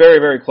like that. He was very,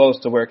 very close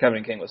to where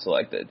Kevin King was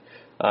selected.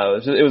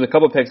 It was a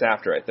couple picks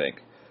after, I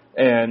think.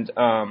 And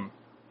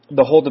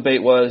the whole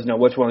debate was,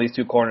 which one of these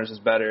two corners is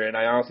better, and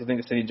I honestly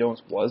think that Sidney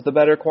Jones was the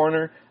better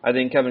corner. I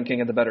think Kevin King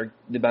had the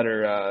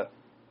better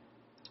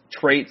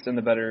traits and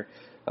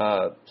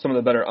some of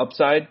the better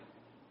upside.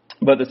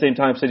 But at the same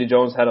time, Sidney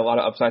Jones had a lot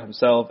of upside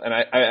himself, and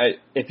I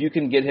if you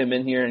can get him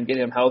in here and get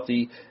him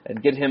healthy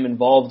and get him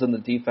involved in the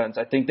defense,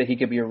 I think that he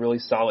could be a really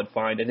solid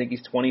find. I think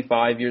he's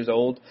 25 years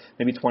old,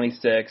 maybe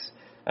 26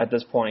 at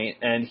this point,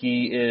 and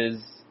he's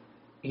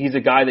a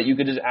guy that you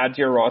could just add to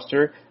your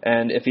roster,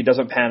 and if he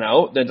doesn't pan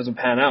out, then it doesn't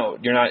pan out.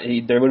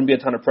 There wouldn't be a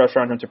ton of pressure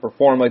on him to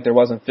perform like there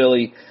was in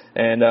Philly,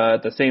 and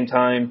at the same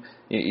time,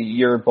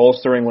 you're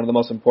bolstering one of the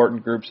most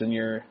important groups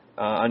in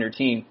on your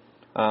team.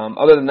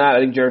 Other than that, I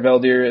think Jared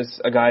Veldheer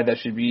is a guy that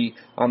should be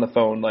on the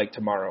phone like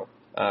tomorrow,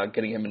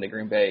 getting him into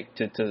Green Bay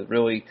to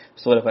really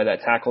solidify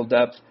that tackle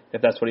depth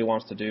if that's what he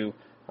wants to do.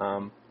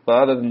 But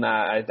other than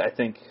that, I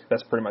think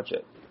that's pretty much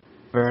it.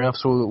 Fair enough.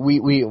 So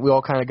we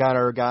all kind of got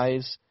our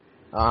guys.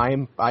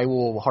 I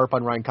will harp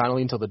on Ryan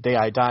Connolly until the day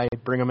I die.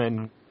 Bring him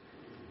in.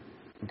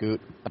 Good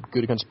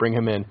against bring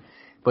him in.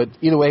 But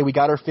either way, we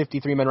got our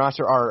 53-man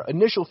roster, our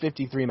initial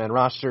 53-man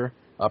roster.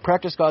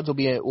 Practice squads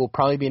will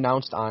probably be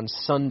announced on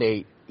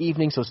Sunday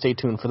evening, so stay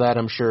tuned for that.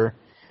 I'm sure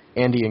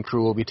Andy and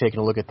crew will be taking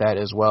a look at that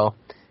as well.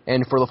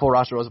 And for the full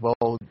roster as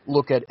well,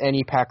 look at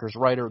any Packers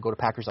writer or go to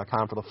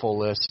Packers.com for the full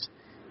list.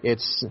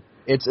 It's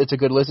a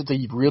good list. It's a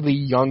really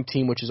young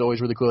team, which is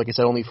always really cool. Like I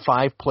said, only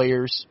 5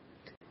 players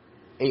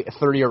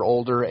 30 or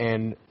older,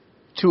 and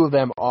 2 of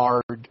them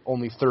are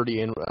only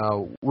 30, and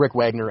Rick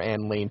Wagner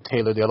and Lane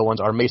Taylor. The other ones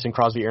are Mason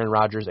Crosby, Aaron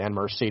Rodgers, and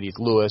Mercedes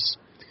Lewis,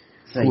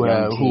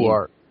 who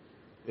are.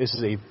 This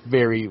is a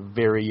very,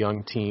 very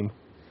young team.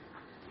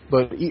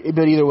 But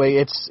either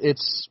way,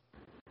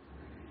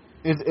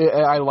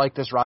 I like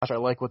this roster. I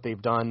like what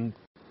they've done,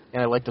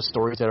 and I like the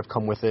stories that have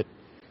come with it.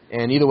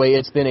 And either way,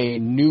 it's been a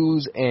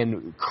news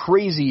and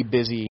crazy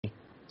busy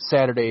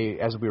Saturday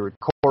as we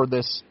record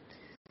this.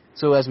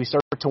 So as we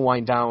start to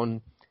wind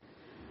down,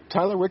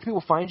 Tyler, where can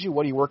people find you?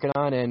 What are you working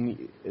on?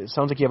 And it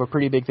sounds like you have a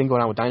pretty big thing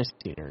going on with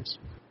Dynasty Nerds.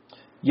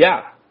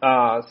 Yeah.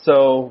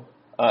 So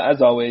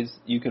as always,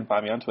 you can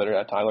find me on Twitter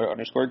at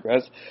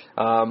Tyler_Grez.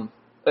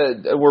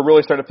 We're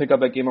really starting to pick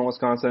up at Game On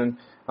Wisconsin.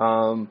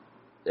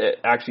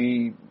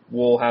 Actually,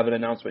 we'll have an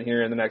announcement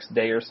here in the next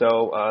day or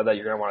so that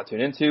you're going to want to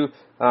tune into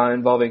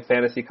involving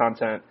fantasy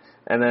content.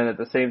 And then at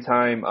the same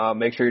time,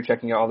 make sure you're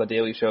checking out all the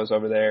daily shows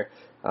over there.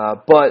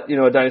 But,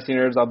 at Dynasty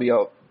Nerds, I'll be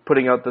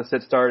putting out the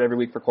sit start every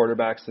week for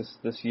quarterbacks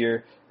this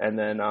year. And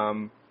then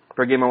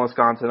for Game On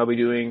Wisconsin, I'll be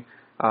doing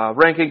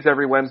rankings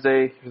every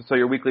Wednesday. So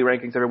your weekly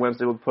rankings every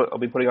Wednesday, I'll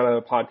be putting out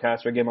a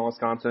podcast for Game On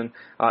Wisconsin,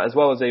 as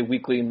well as a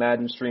weekly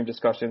Madden stream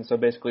discussion. So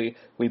basically,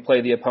 we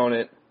play the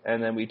opponent,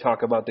 and then we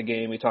talk about the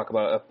game. We talk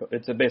about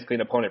it's basically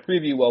an opponent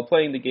preview while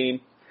playing the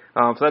game.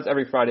 So that's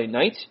every Friday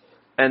night.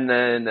 And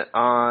then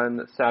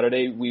on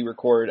Saturday, we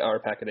record our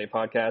Pack-A-Day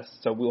podcast.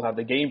 So we'll have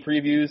the game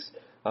previews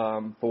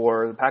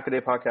for the Pack-A-Day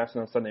podcast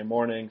on Sunday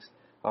mornings.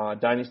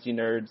 Dynasty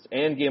Nerds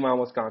and Game On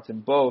Wisconsin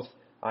both.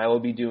 I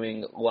will be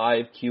doing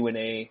live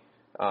Q&A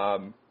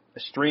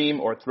stream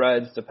or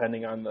threads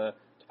depending on the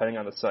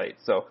site.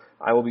 So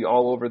I will be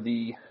all over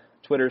the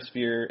Twitter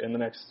sphere in the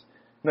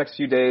next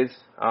few days.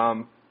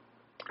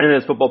 And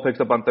as football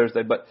picks up on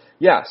Thursday. But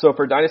yeah, so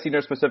for Dynasty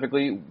Nerds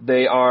specifically,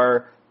 they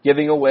are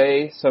giving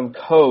away some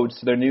codes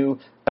to their new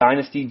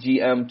Dynasty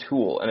GM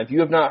tool. And if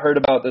you have not heard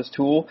about this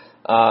tool,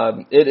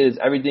 it is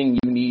everything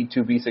you need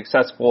to be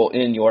successful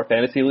in your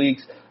fantasy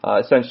leagues.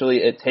 Essentially,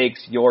 it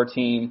takes your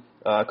team,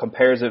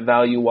 compares it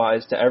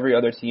value-wise to every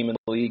other team in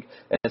the league,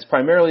 and it's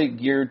primarily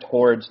geared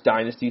towards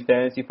dynasty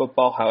fantasy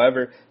football.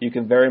 However, you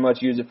can very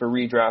much use it for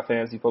redraft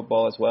fantasy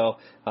football as well.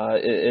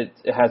 It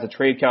has a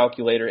trade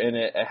calculator in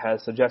it. It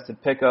has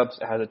suggested pickups.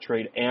 It has a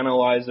trade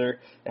analyzer.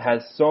 It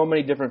has so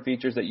many different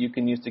features that you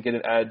can use to get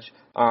an edge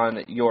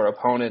on your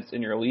opponents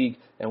in your league.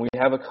 And we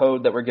have a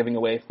code that we're giving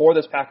away for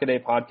this Pack-A-Day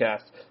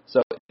podcast.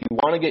 So if you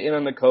want to get in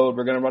on the code,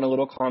 we're going to run a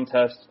little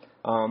contest.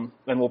 And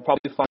we'll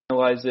probably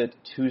finalize it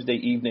Tuesday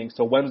evening.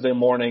 So Wednesday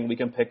morning we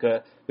can pick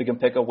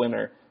a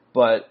winner.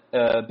 But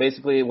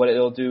basically what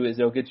it'll do is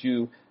it'll get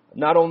you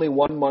not only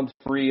 1 month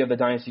free of the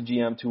Dynasty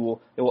GM tool,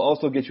 it will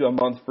also get you a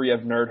month free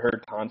of Nerd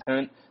Herd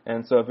content.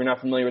 And so if you're not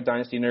familiar with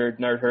Dynasty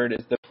Nerd Herd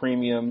is the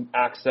premium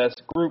access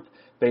group.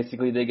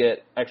 Basically they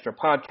get extra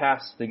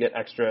podcasts,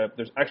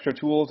 there's extra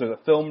tools, there's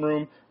a film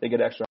room, they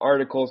get extra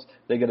articles,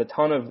 they get a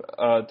ton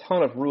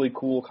of really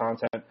cool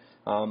content.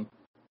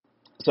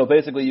 So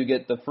basically you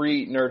get the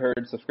free Nerd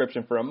Herd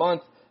subscription for a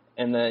month,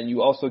 and then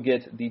you also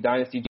get the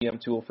Dynasty GM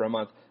tool for a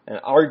month.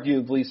 And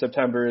arguably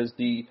September is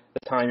the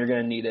time you're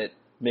going to need it,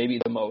 maybe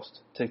the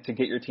most, to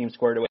get your team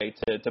squared away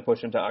to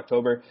push into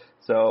October.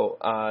 So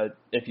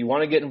if you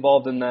want to get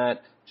involved in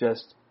that,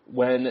 just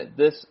when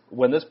this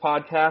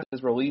podcast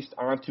is released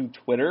onto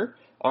Twitter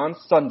on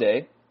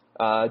Sunday,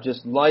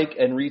 just like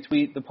and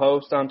retweet the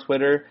post on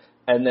Twitter,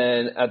 and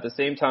then at the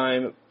same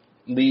time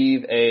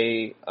leave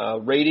a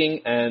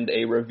rating and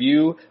a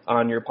review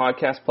on your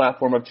podcast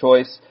platform of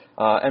choice,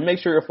 and make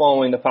sure you're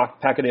following the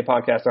Pack-A-Day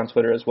podcast on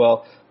Twitter as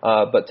well.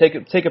 But take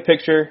a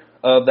picture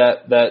of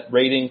that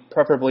rating,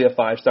 preferably a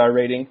 5-star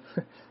rating.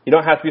 You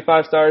don't have to be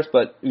 5 stars,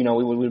 but we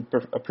would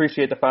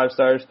appreciate the 5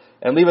 stars,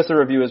 and leave us a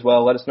review as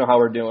well. Let us know how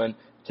we're doing.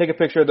 Take a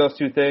picture of those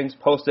two things,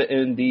 post it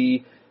in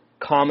the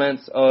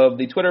comments of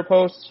the Twitter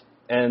posts.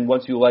 And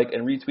once you like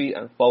and retweet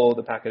and follow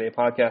the Pack-A-Day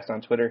podcast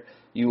on Twitter,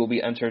 you will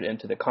be entered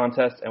into the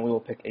contest, and we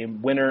will pick a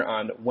winner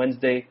on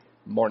Wednesday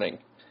morning.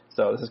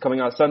 So this is coming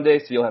out Sunday,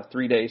 so you'll have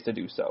 3 days to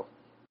do so.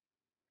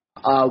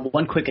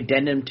 One quick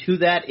addendum to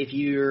that: if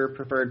your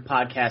preferred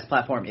podcast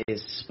platform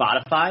is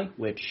Spotify,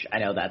 which I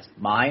know that's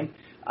mine,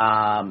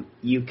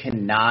 you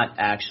cannot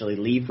actually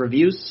leave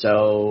reviews.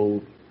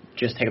 So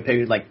just take a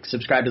picture,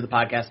 subscribe to the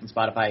podcast on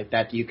Spotify.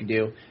 That you can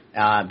do.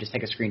 Just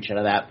take a screenshot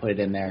of that, put it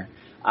in there.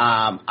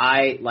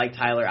 I, like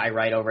Tyler, I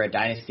write over at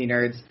Dynasty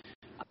Nerds.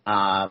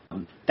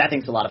 That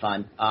thing's a lot of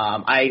fun.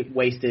 I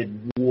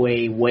wasted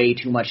way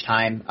too much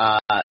time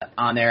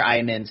on there. I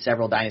am in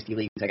several Dynasty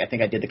leagues. I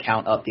think I did the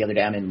count up the other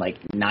day. I'm in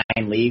 9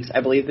 leagues,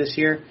 I believe, this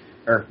year.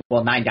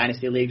 9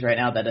 Dynasty leagues right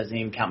now. That doesn't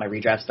even count my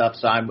redraft stuff.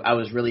 So I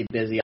was really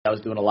busy. I was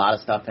doing a lot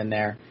of stuff in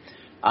there.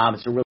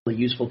 It's a really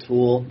useful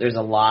tool. There's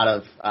a lot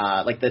of,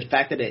 the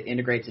fact that it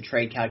integrates a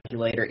trade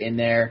calculator in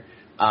there,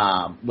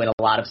 when a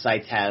lot of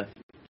sites have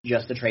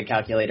just the trade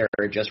calculator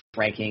or just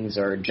rankings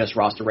or just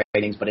roster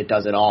ratings, but it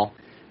does it all.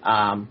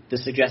 The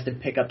suggested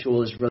pickup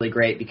tool is really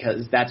great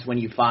because that's when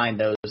you find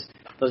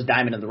those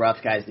diamond in the rough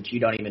guys that you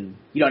don't even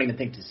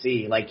think to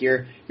see.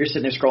 You're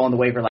sitting there scrolling the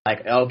waiver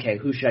okay,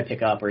 who should I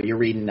pick up? Or you're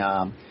reading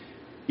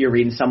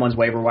someone's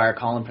waiver wire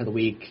column for the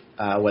week,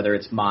 whether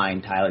it's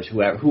mine, Tyler's,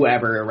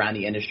 whoever around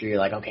the industry.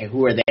 You're okay,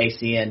 who are they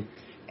seeing?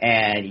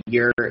 And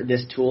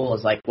this tool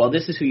is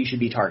this is who you should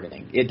be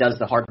targeting. It does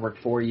the hard work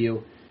for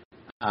you.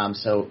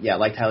 So yeah,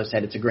 like Tyler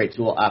said, it's a great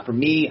tool. For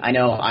me, I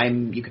know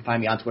you can find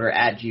me on Twitter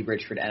at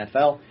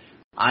GBridgefordNFL.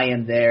 I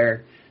am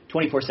there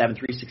 24/7,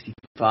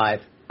 365.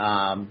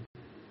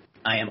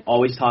 I am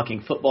always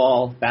talking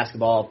football,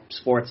 basketball,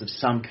 sports of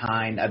some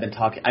kind. I've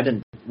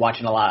been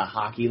watching a lot of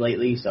hockey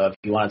lately, so if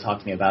you want to talk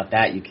to me about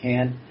that, you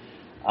can.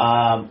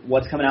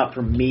 What's coming out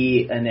for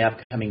me in the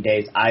upcoming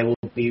days, I will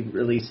be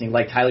releasing,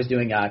 like Tyler's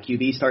doing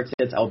QB start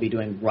sits, I'll be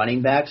doing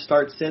running back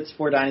start sits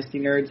for Dynasty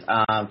Nerds.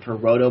 For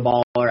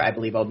Rotoballer, I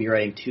believe I'll be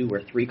writing 2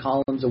 or 3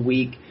 columns a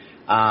week.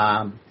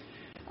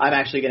 I'm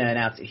actually going to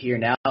announce it here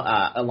now.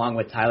 Along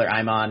with Tyler,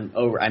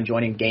 I'm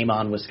joining Game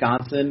On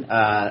Wisconsin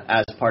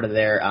as part of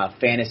their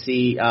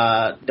fantasy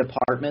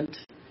department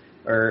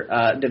or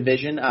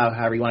division,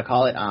 however you want to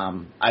call it.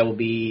 I will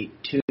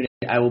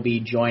be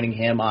joining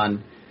him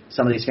on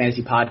some of these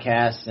fantasy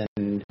podcasts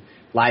and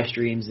live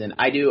streams, and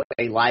I do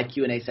a live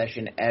Q&A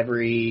session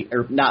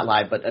not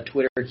live, but a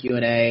Twitter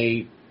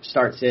Q&A,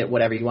 start sit,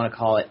 whatever you want to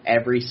call it,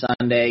 every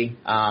Sunday,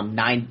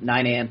 9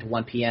 a.m. to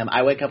 1 p.m.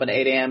 I wake up at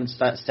 8 a.m. and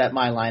set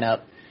my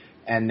lineup,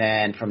 and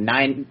then from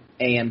 9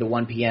 a.m. to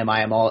 1 p.m.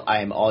 I am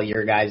all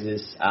your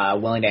guys'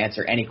 willing to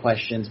answer any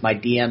questions. My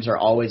DMs are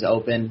always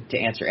open to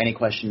answer any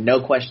question.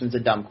 No question's a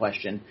dumb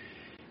question.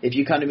 If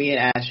you come to me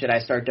and ask, should I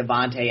start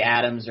Devontae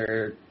Adams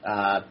or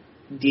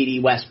D.D.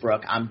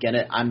 Westbrook,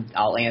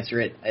 I'll answer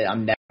it.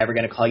 I'm never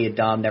going to call you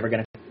dumb, never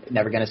going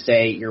to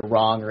say you're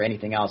wrong or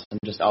anything else. I'm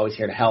just always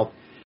here to help.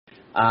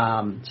 So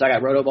I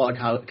got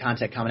Rotoballer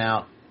content coming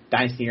out,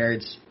 Dynasty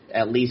Nerds,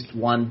 at least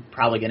one,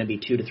 probably going to be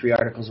 2 to 3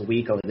 articles a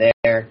week over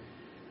there.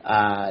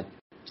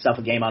 Stuff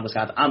with Game On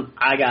Wisconsin.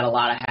 I got a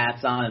lot of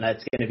hats on, and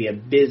it's going to be a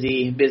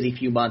busy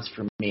few months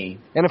for me.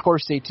 And, of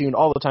course, stay tuned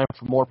all the time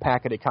for more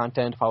Pack-A-Day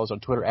content. Follow us on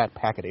Twitter at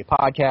Pack-A-Day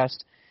Podcast.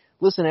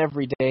 Listen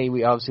every day.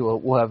 We obviously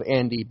will have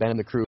Andy, Ben, and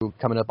the crew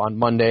coming up on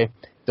Monday.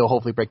 They'll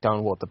hopefully break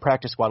down what the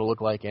practice squad will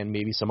look like and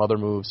maybe some other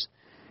moves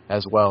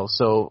as well.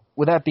 So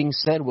with that being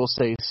said, we'll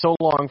say so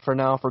long for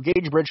now. For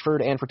Gage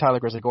Bridgeford and for Tyler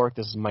Grisegork,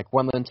 this is Mike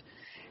Wendland.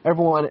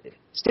 Everyone,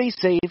 stay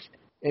safe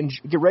and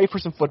get ready for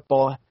some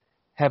football.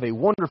 Have a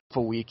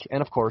wonderful week.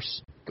 And, of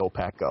course, go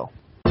Pack Go.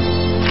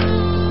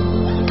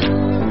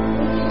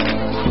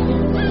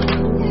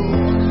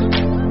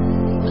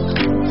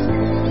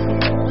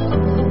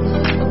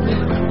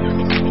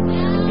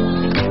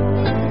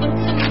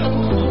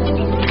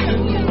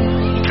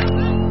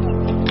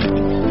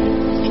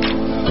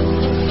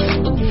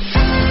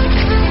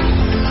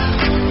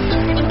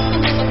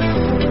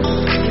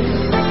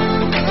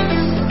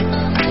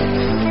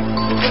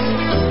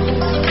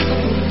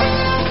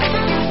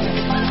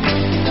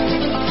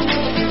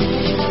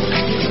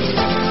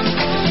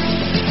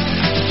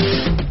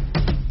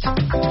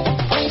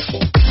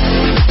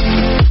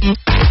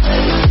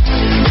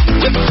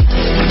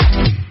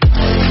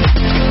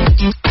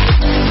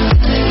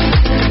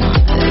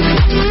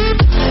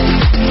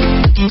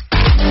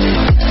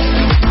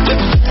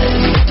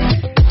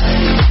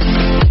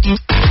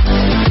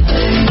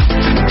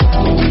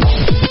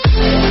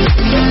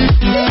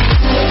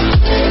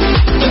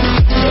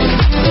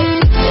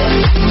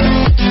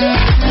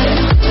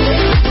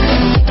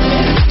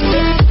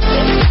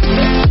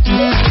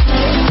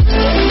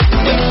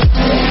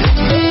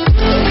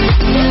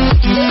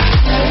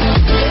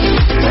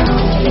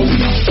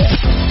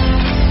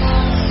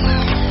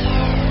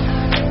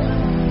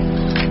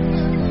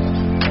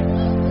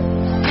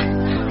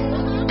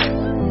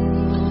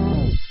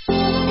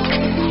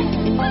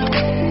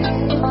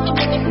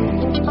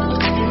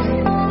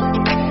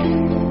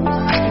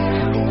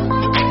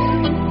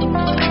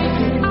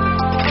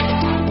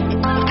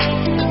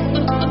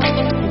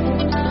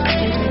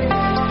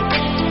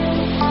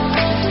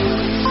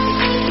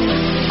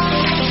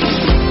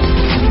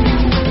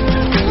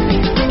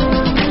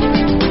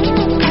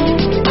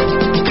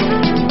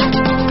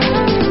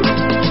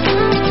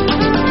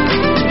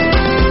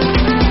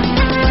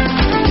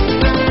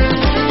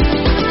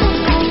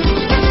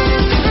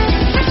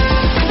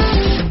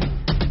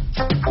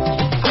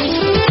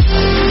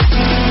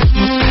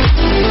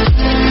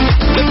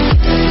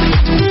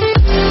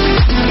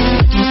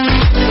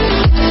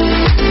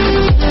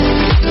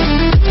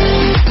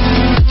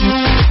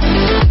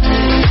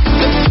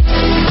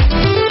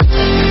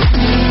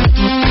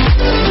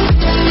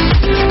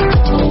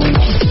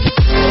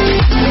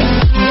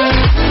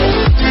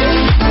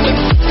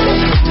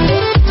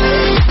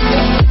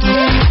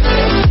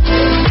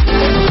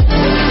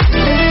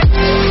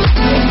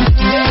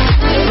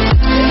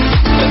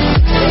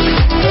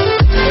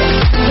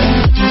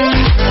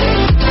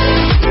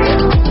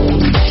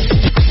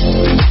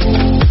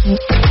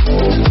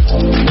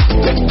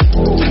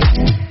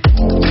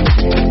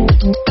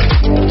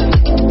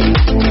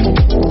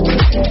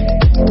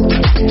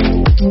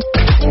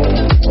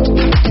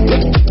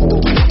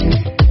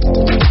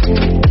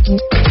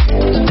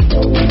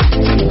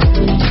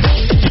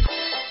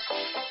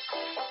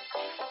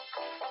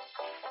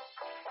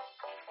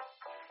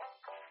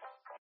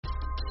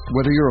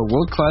 Whether you're a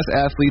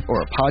world-class athlete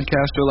or a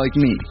podcaster like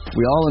me,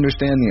 we all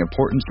understand the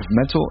importance of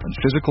mental and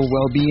physical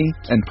well-being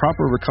and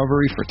proper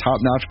recovery for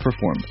top-notch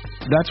performance.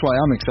 That's why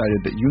I'm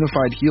excited that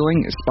Unified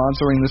Healing is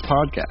sponsoring this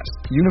podcast.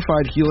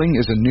 Unified Healing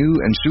is a new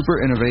and super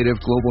innovative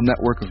global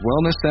network of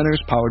wellness centers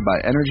powered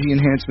by Energy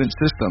Enhancement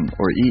System,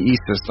 or EE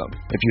System.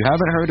 If you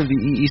haven't heard of the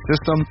EE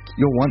System,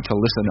 you'll want to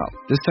listen up.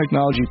 This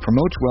technology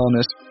promotes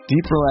wellness,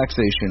 deep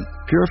relaxation,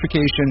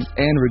 purification,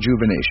 and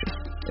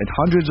rejuvenation. At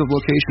hundreds of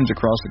locations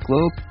across the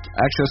globe,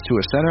 access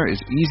to a center is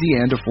easy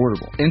and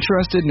affordable.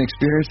 Interested in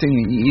experiencing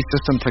the EE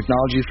System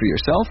technology for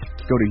yourself?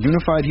 Go to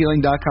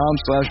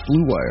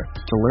unifiedhealing.com/bluewire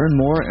to learn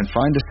more and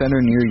find a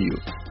center near you.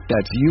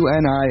 That's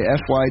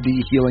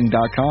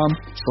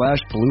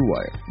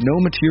UNIFYDhealing.com/bluewire. No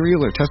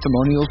material or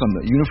testimonials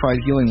on the Unified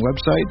Healing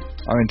website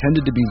are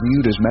intended to be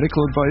viewed as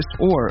medical advice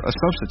or a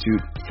substitute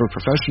for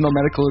professional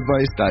medical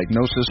advice,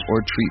 diagnosis,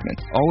 or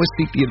treatment. Always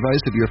seek the advice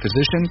of your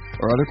physician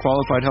or other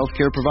qualified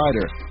healthcare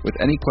provider with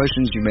any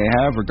questions you may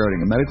have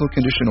regarding a medical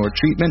condition or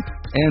treatment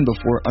and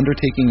before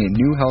undertaking a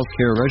new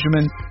healthcare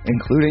regimen,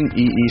 including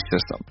EE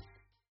System.